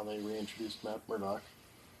how they reintroduced Matt Murdock.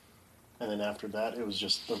 And then after that, it was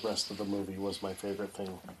just the rest of the movie was my favorite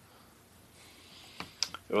thing.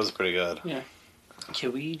 It was pretty good. Yeah.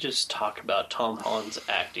 Can we just talk about Tom Holland's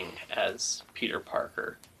acting as Peter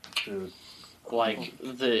Parker? Dude. Like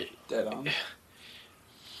Dead on.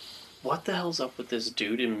 what the hell's up with this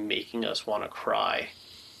dude and making us want to cry?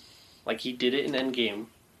 Like he did it in Endgame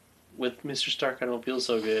with Mr. Stark. I don't feel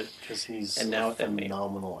so good. Because he's And now a with that man.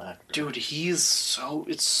 phenomenal actor. Dude, he's so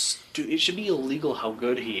it should be illegal how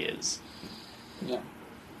good he is. Yeah.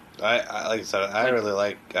 I like I said,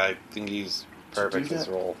 I think he's perfect do in his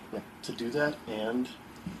that- role. Yeah, to do that and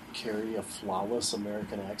carry a flawless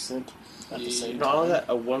American accent at the same Not only time.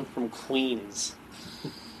 that, a one from Queens,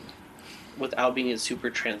 without being super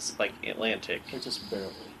Atlantic. Like just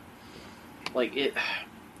barely. Like it.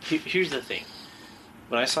 Here's the thing.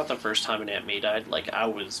 When I saw it the first time and Aunt May died, like I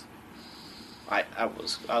was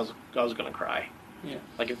gonna cry. Yeah.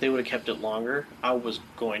 Like if they would have kept it longer, I was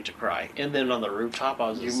going to cry. And then on the rooftop, I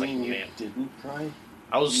was You just like, mean you man, didn't cry?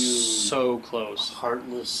 I was you- so close.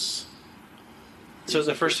 Heartless. So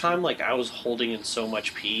the first time, like I was holding in so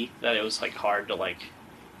much pee that it was like hard to like.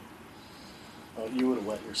 Oh, you would have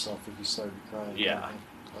wet yourself if you started crying. Yeah.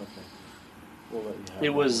 Okay. We'll let you have It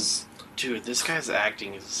that was, dude. This guy's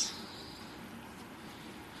acting is.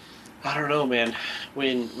 I don't know, man.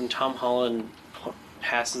 When Tom Holland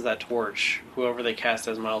passes that torch, whoever they cast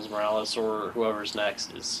as Miles Morales or whoever's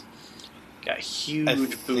next is got a huge I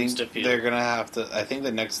boost think to feel. they're gonna have to. I think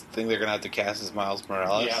the next thing they're gonna have to cast is Miles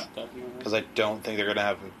Morales. Yeah, definitely. Because I don't think they're gonna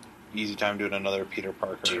have an easy time doing another Peter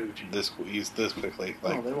Parker Dude. this quickly.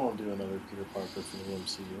 one. Like No, they won't do another Peter Parker for the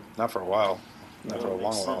MCU. not for a while, not That for a makes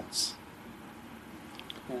long while. sense.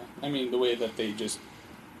 Yeah. I mean, the way that they just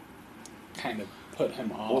kind of put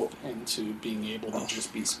him off into being able to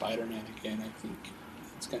just be Spider-Man again, I think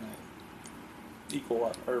it's going to equal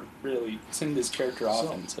up, or really send his character off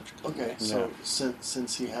So, in such a good Okay, way. so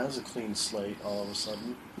since he has a clean slate all of a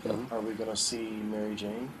sudden, Mhm. are we going to see Mary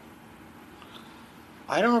Jane?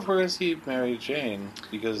 I don't know if we're gonna see Mary Jane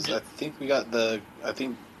because I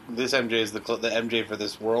think this MJ is the MJ for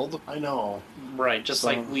this world. I know. Right, just So-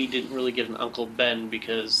 like we didn't really get an Uncle Ben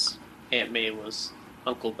because Aunt May was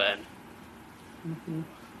Uncle Ben.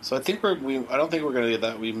 So I think I don't think we're gonna get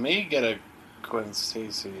that. We may get a Gwen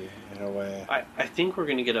Stacy in a way, I think we're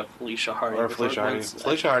going to get a Felicia Hardy. or before Felicia Hardy. Gwen's-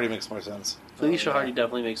 Felicia Hardy makes more sense. Felicia Oh, yeah. Hardy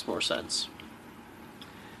definitely makes more sense.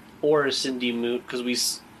 Or Cindy Moon,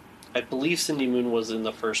 because I believe Cindy Moon was in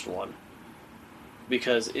the first one.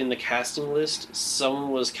 Because in the casting list,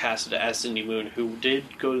 someone was casted as Cindy Moon who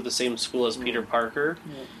did go to the same school as Peter Parker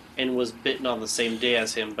Yeah. and was bitten on the same day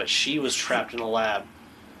as him, but she was trapped in a lab.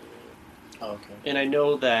 Oh, okay. And I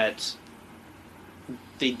know that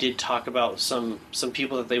they did talk about some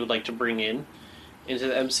people that they would like to bring in into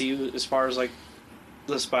the MCU as far as like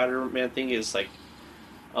the Spider-Man thing is like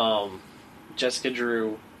Jessica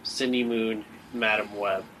Drew, Cindy Moon, Madam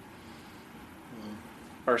Web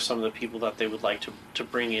are some of the people that they would like to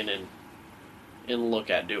bring in and look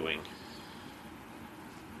at doing.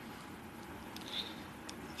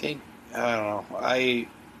 I think I don't know.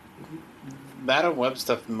 Madam Web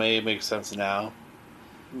stuff may make sense now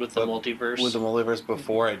With the But multiverse. with the multiverse.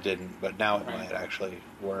 Before it didn't, but now it Right. might actually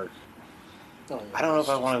work. Oh, yeah. I don't know if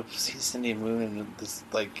I want to see Cindy Moon in this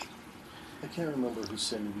like I can't remember who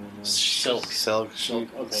Cindy Moon was. Silk. Silk. Silk,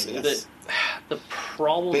 okay, It's- yes. it's- The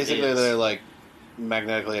problem basically, is... they're like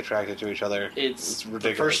magnetically attracted to each other. It's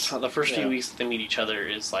ridiculous. The first few Yeah. weeks that they meet each other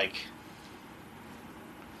is like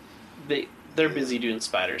they're busy doing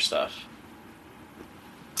spider stuff,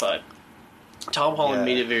 but Tom Holland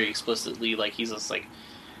made it very explicitly like he's just like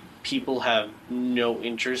people have no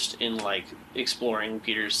interest in like exploring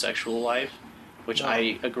Peter's sexual life, which No.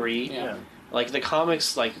 I agree. Yeah. Like the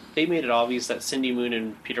comics, like they made it obvious that Cindy Moon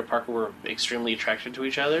and Peter Parker were extremely attracted to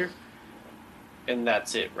each other, and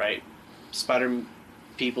that's it, right? Spider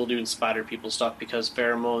people doing spider people stuff because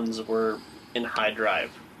pheromones were in high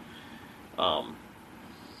drive.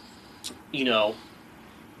 You know,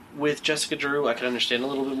 with Jessica Drew, I can understand a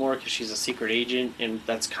little bit more because she's a secret agent, and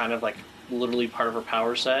that's kind of like literally part of her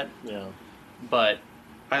power set. Yeah. But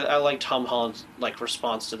I like Tom Holland's like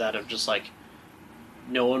response to that of just like,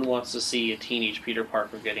 no one wants to see a teenage Peter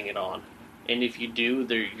Parker getting it on, and if you do,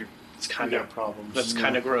 it's kind You of got problems. that's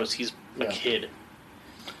kind of gross. He's a Yeah. kid.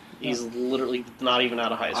 He's literally not even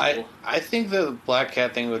out of high school. I think the Black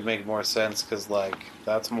Cat thing would make more sense because like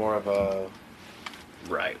that's more of a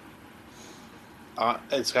Right.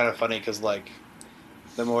 it's kind of funny because like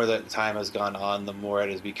the more that time has gone on, the more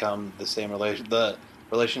it has become the same relation. The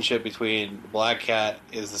relationship between Black Cat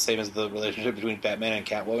is the same as the relationship between Batman and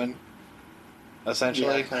Catwoman.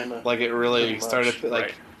 Essentially, Yeah, kinda. like it really Pretty much. started like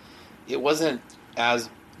Right. it wasn't as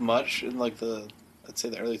much in like the I'd say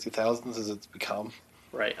the early 2000s as it's become.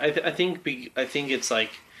 Right. I think it's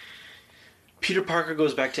like Peter Parker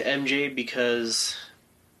goes back to MJ because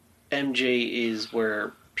MJ is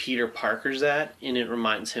where Peter Parker's at, and it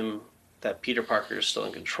reminds him that Peter Parker is still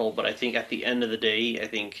in control. But I think at the end of the day, I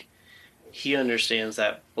think he understands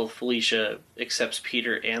that both Felicia accepts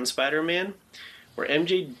Peter and Spider-Man, where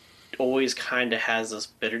MJ always kind of has this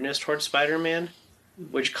bitterness towards Spider-Man,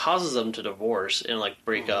 which causes them to divorce and like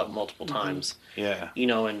break up multiple times. Yeah, You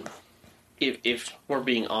know, and if we're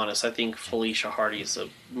being honest, I think Felicia Hardy is a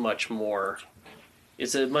much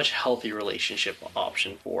healthy relationship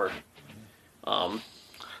option for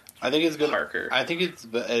I think it's good. Parker. I think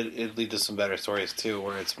it leads to some better stories too,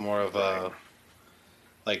 where it's more of a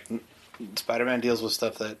like Spider-Man deals with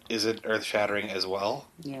stuff that isn't earth-shattering as well.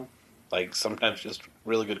 Yeah. Like sometimes just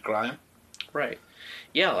really good crime. Right.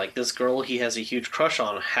 Yeah, like this girl he has a huge crush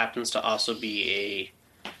on happens to also be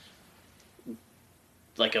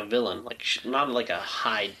a villain. Like not like a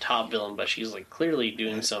high top villain, but she's like clearly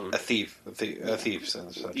doing some A thief.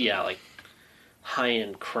 Sense. yeah, like high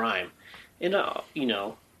end crime. And you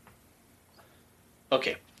know,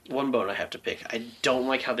 okay, one bone I have to pick. I don't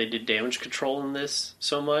like how they did damage control in this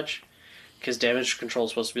so much, because damage control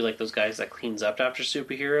is supposed to be like those guys that cleans up after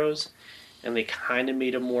superheroes, and they kind of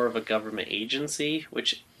made him more of a government agency,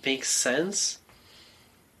 which makes sense.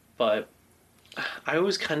 But I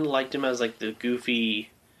always kind of liked him as like the goofy,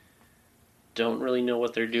 don't really know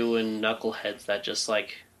what they're doing knuckleheads that just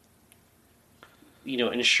like, you know,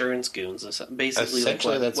 insurance goons. Basically, like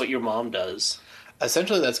Essentially, that's- what your mom does.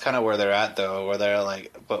 Essentially, that's kind of where they're at, though, where they're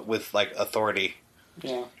like, but with like authority,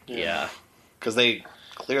 Yeah. Yeah. because they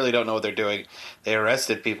clearly don't know what they're doing. They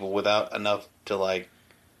arrested people without enough to like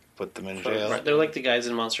put them in jail. Right. They're like the guys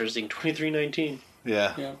in Monsters Inc. 2319.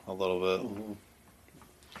 Yeah, Yeah. a little bit. Mhm.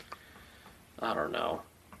 I don't know.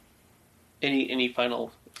 Any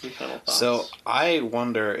final thoughts? So I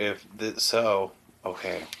wonder if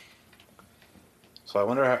okay. So I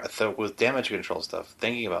wonder with damage control stuff.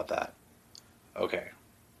 Thinking about that. Okay.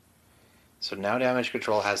 So now damage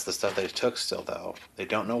control has the stuff they took still, though. They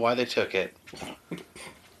don't know why they took it.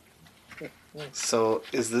 So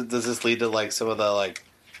does this lead to like some of the like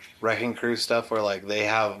Wrecking Crew stuff where like they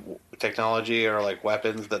have technology or like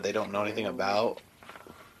weapons that they don't know anything about?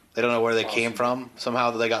 They don't know where they came from.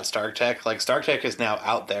 Somehow they got Stark Tech. Like Stark Tech is now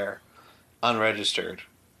out there, unregistered.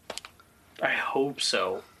 I hope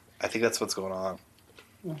so. I think that's what's going on.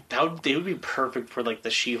 They would be perfect for like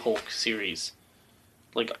the She-Hulk series.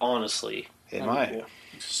 Like honestly, It might.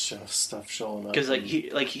 Stuff showing up. because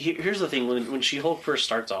here's the thing: when She-Hulk first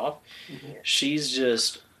starts off, she's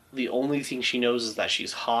just the only thing she knows is that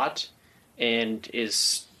she's hot and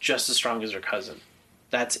is just as strong as her cousin.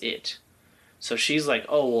 That's it. So she's like,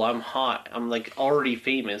 oh well, I'm hot. I'm like already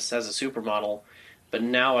famous as a supermodel, but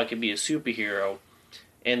now I can be a superhero.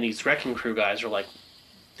 And these Wrecking Crew guys are like,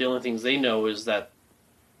 the only things they know is that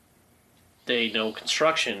they know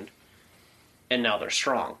construction, and now they're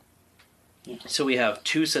strong. Yeah. So we have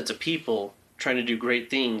two sets of people trying to do great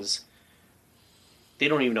things. They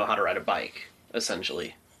don't even know how to ride a bike,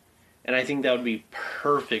 essentially. And I think that would be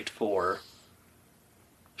perfect for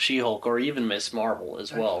She-Hulk or even Miss Marvel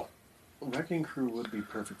as well. Wrecking Crew would be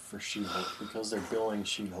perfect for She-Hulk because they're billing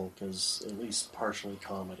She-Hulk as at least partially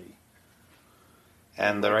comedy.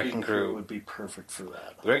 And the Wrecking Crew would be perfect for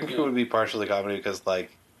that. The Wrecking Crew would be partially comedy because,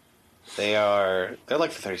 like, they're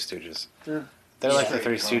like the Three Stooges. They're like the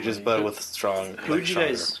Three Stooges, but with strong. Who would you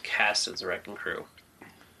guys cast as the Wrecking Crew?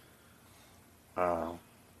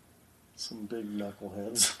 Some big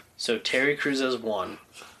knuckleheads. So Terry Crews as one.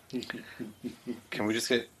 Can we just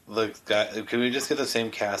get the guy? Can we just get the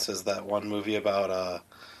same cast as that one movie about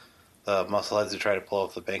the muscleheads who try to pull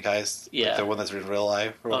off the bank heist? Yeah, like the one that's in real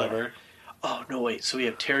life or whatever. Oh no, wait. So we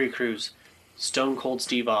have Terry Crews, Stone Cold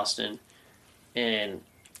Steve Austin, and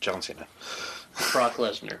John Cena, Brock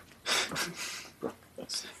Lesnar.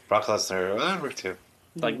 Brock Lesnar. Well, that worked too.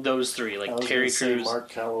 Like those three, like I was Terry gonna say Crews. Mark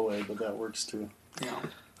Calloway, but that works too. Yeah.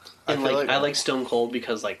 And I like Stone Cold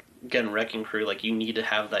because, like, again, Wrecking Crew, like, you need to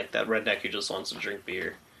have like that redneck who just wants to drink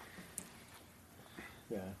beer.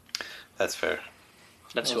 Yeah. That's fair.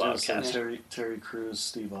 That's who I would cast. Terry Crews,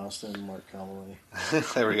 Steve Austin, Mark Calloway.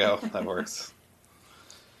 There we go. That works.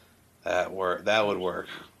 That would work.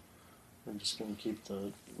 We're just gonna keep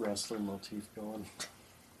the wrestler motif going.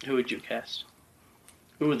 Who would you cast?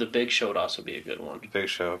 Ooh, The Big Show would also be a good one. Big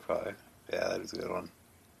Show, probably. Yeah, that is a good one.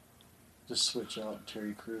 Just switch out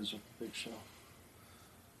Terry Crews with the Big Show.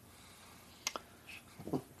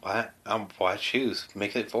 Why choose?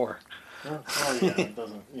 Make it 4. Oh yeah, it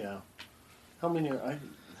doesn't. Yeah. How many are? I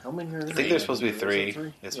think there's supposed to be 3.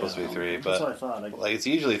 Three? It's supposed to be 3, That's what I but thought. like it's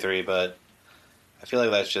usually 3, but I feel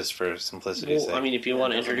like that's just for simplicity's Well, sake. I mean, if you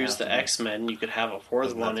want to it doesn't introduce have the to be. X-Men, you could have a fourth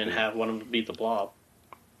Doesn't one have to and be. have one of them be the Blob.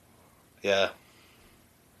 Yeah,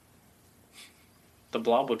 The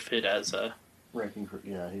Blob would fit as a... Wrecking Crew.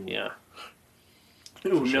 Yeah, he would. Yeah.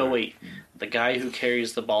 Ooh, sure. no, wait. The guy who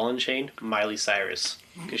carries the ball and chain, Miley Cyrus.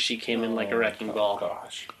 Because she came in like a wrecking ball.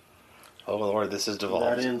 Gosh. Oh Lord, this is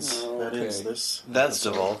devolved. That ends Okay. this. That's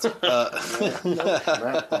devolved.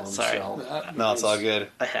 Rat bomb Sorry. shell. No, it's all good.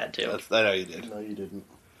 I had to. I know you did. No, you didn't.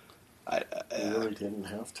 I You really didn't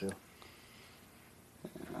have to.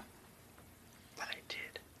 But I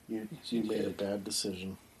did. You made a bad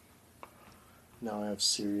decision. Now I have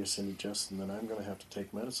serious indigestion that I'm going to have to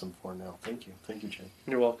take medicine for now. Thank you, Jake.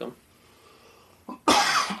 You're welcome.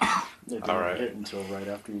 It didn't All right. hit until right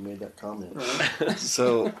after you made that comment.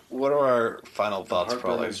 So, what are our final thoughts? Heartburn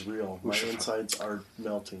Probably. is real. My insides are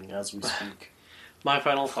melting as we speak. My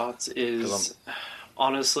final thoughts is,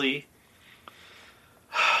 honestly,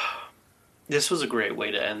 this was a great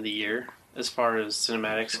way to end the year as far as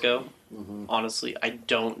cinematics go. Mm-hmm. Honestly, I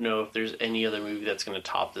don't know if there's any other movie that's going to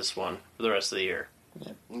top this one for the rest of the year.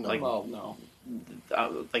 No, Like- Well, no.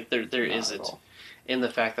 Like there Not at isn't. all. In the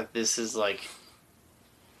fact that this is like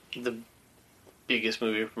the biggest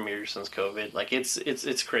movie premiere since COVID. Like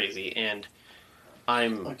it's crazy, and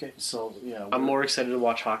I'm okay, so yeah, I'm more excited to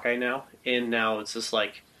watch Hawkeye now. And now it's just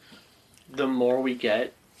like the more we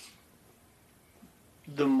get,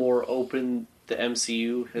 the more open the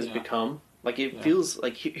MCU has Yeah. become. Like it Yeah. feels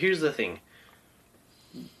like here's the thing.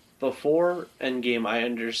 Before Endgame, I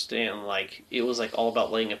understand like it was like all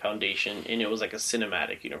about laying a foundation, and it was like a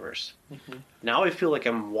cinematic universe. Now I feel like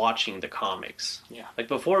I'm watching the comics. Yeah. Like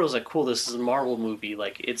before, it was like cool. This is a Marvel movie.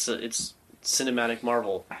 Like it's cinematic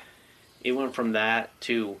Marvel. It went from that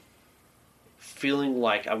to feeling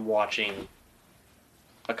like I'm watching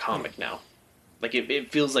a comic now. Like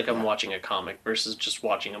it feels like I'm watching a comic versus just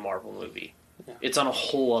watching a Marvel movie. Yeah. It's on a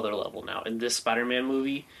whole other level now, and this Spider-Man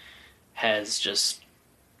movie has just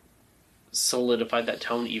solidified that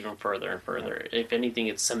tone even further and further. If anything,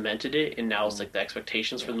 it cemented it, and now it's like the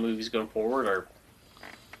expectations for the movies going forward are.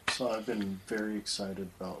 So I've been very excited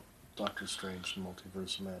about Doctor Strange and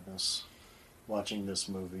Multiverse of Madness. Watching this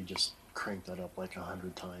movie just cranked that up like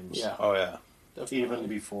 100 times. Yeah. Oh yeah. Definitely. Even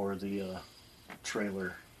before the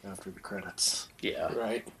trailer after the credits Yeah.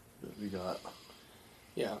 Right. that we got.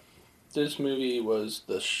 Yeah. This movie was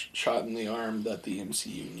the shot in the arm that the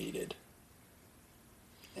MCU needed.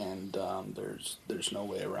 And there's no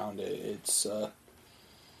way around it. It's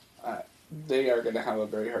they are going to have a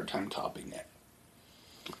very hard time topping it.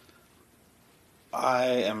 I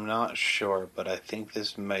am not sure, but I think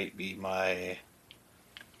this might be my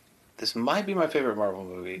favorite Marvel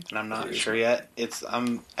movie, and I'm not sure yet.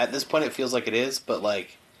 At this point it feels like it is, but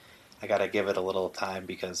like I gotta give it a little time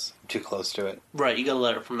because I'm too close to it. Right, you gotta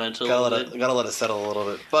let it ferment a Gotta little bit. let it settle a little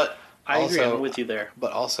bit. But I agree, also, I'm with you there.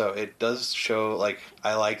 But also, it does show like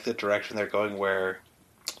I like the direction they're going, where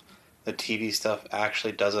the TV stuff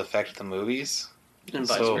actually does affect the movies, And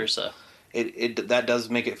vice So- versa. It that does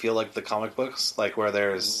make it feel like the comic books, like where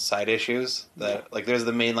there's side issues that like there's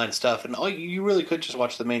the mainline stuff, and you really could just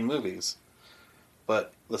watch the main movies,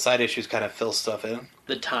 but the side issues kind of fill stuff in,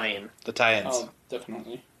 The tie-in. the tie-ins. Oh,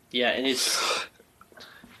 definitely. Yeah, and it's...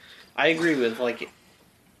 I agree with, like,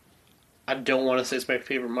 I don't want to say it's my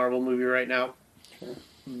favorite Marvel movie right now. Sure.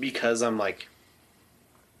 Because I'm like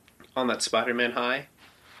on that Spider-Man high.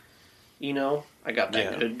 You know, I got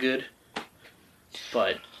that good.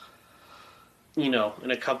 But, you know,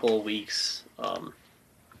 in a couple of weeks,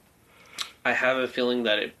 I have a feeling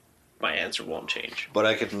that my answer won't change. But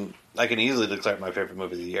I can easily declare it my favorite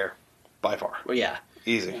movie of the year, by far. Well, yeah.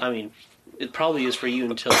 Easy. I mean, it probably is for you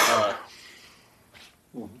until,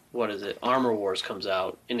 what is it, Armor Wars comes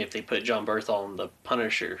out, and if they put John Bernthal in the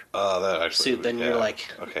Punisher that actually suit, then you're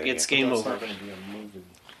like, okay, it's game That's over. not going to be a movie.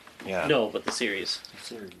 Yeah. No, but the series.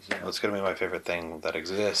 Series, yeah. Well, it's going to be my favorite thing that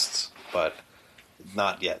exists, but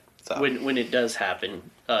not yet. So. When it does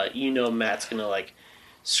happen, you know Matt's gonna like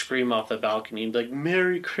scream off the balcony and be like,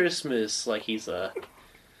 "Merry Christmas!" Like he's a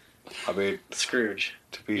I mean, Scrooge.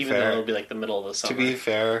 to be Even fair, though it'll be like the middle of the summer. To be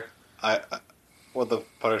fair, I when the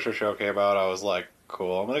Punisher show came out, I was like,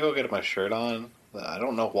 cool. I'm gonna go get my shirt on. I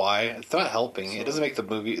don't know why. It's not helping. It doesn't make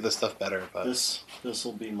the stuff better. But This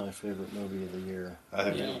will be my favorite movie of the year. I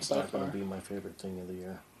think It's not going to be my favorite thing of the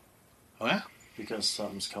year Oh yeah. because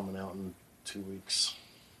something's coming out in 2 weeks.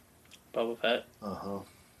 Boba Fett.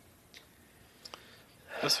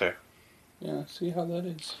 That's fair. Yeah, see how that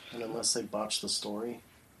is. And unless they botch the story,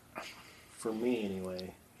 for me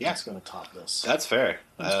anyway, Yeah. it's going to top this. That's fair.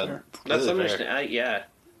 That's fair. That's completely fair. understandable.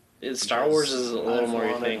 Yeah. Star Wars is a little I've more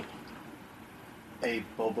your wanted thing. A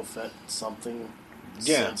Boba Fett something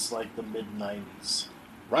Yeah. since like the mid 90s.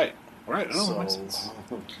 Right. Right. I don't know. So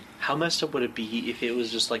How messed up would it be if it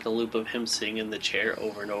was just like a loop of him sitting in the chair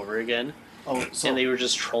over and over again, so and they were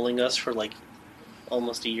just trolling us for like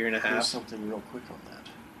almost a year and a here's half? something real quick on that.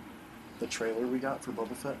 The trailer we got for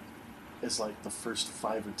Boba Fett is like the first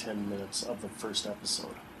 5 or 10 minutes of the first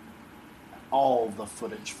episode. All the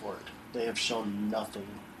footage for it. They have shown nothing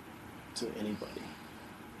to anybody.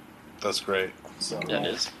 That's great. So That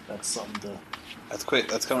is. that's something to. That's quick.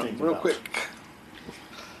 That's coming Think real about. quick.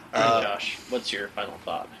 All right, Josh, what's your final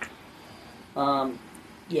thought? Final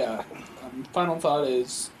thought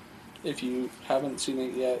is, if you haven't seen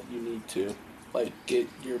it yet, you need to get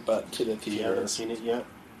your butt to the If you theater. haven't seen it yet,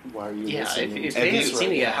 why are you Yeah, listening? if And they he's haven't seen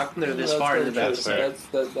it right. yet, how come they're this That's far in very the true.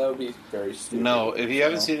 episode? That would be very stupid. No, if you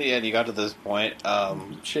haven't seen it yet and you got to this point,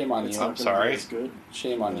 Shame on It's you. not I'm gonna sorry. be as good.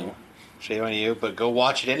 Shame on you. shame on you, but go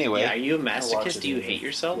watch it anyway. Yeah, are you a I'll watch masochist? it Do you anyway. hate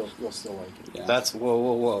yourself? You'll still like it. Yeah. That's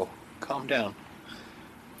whoa. Calm down.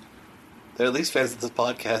 They're at least fans of this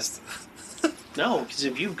podcast. No, because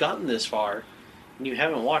if you've gotten this far and you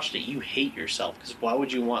haven't watched it, you hate yourself. Because why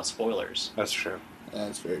would you want spoilers? That's true.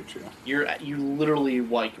 That's very true. You literally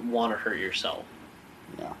want to hurt yourself.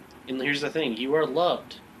 Yeah. And here's the thing: you are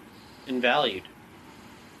loved and valued,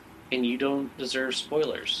 and you don't deserve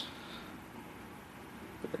spoilers.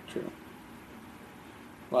 Very true.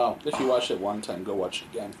 Well, if you watched it one time, go watch it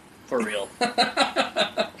again. For real.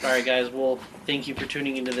 Alright, guys, well, thank you for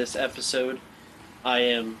tuning into this episode. I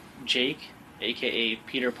am Jake, aka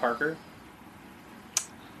Peter Parker.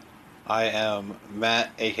 I am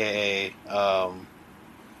Matt, aka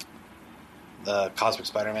the Cosmic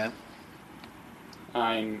Spider-Man.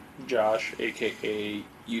 I'm Josh, aka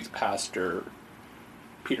Youth Pastor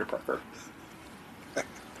Peter Parker.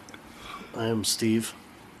 I am Steve,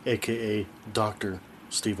 aka Dr.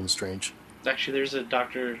 Stephen Strange. Actually, there's a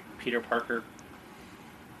Dr. Peter Parker.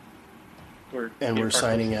 And Peter we're Parker.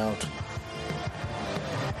 signing out.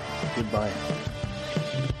 Goodbye.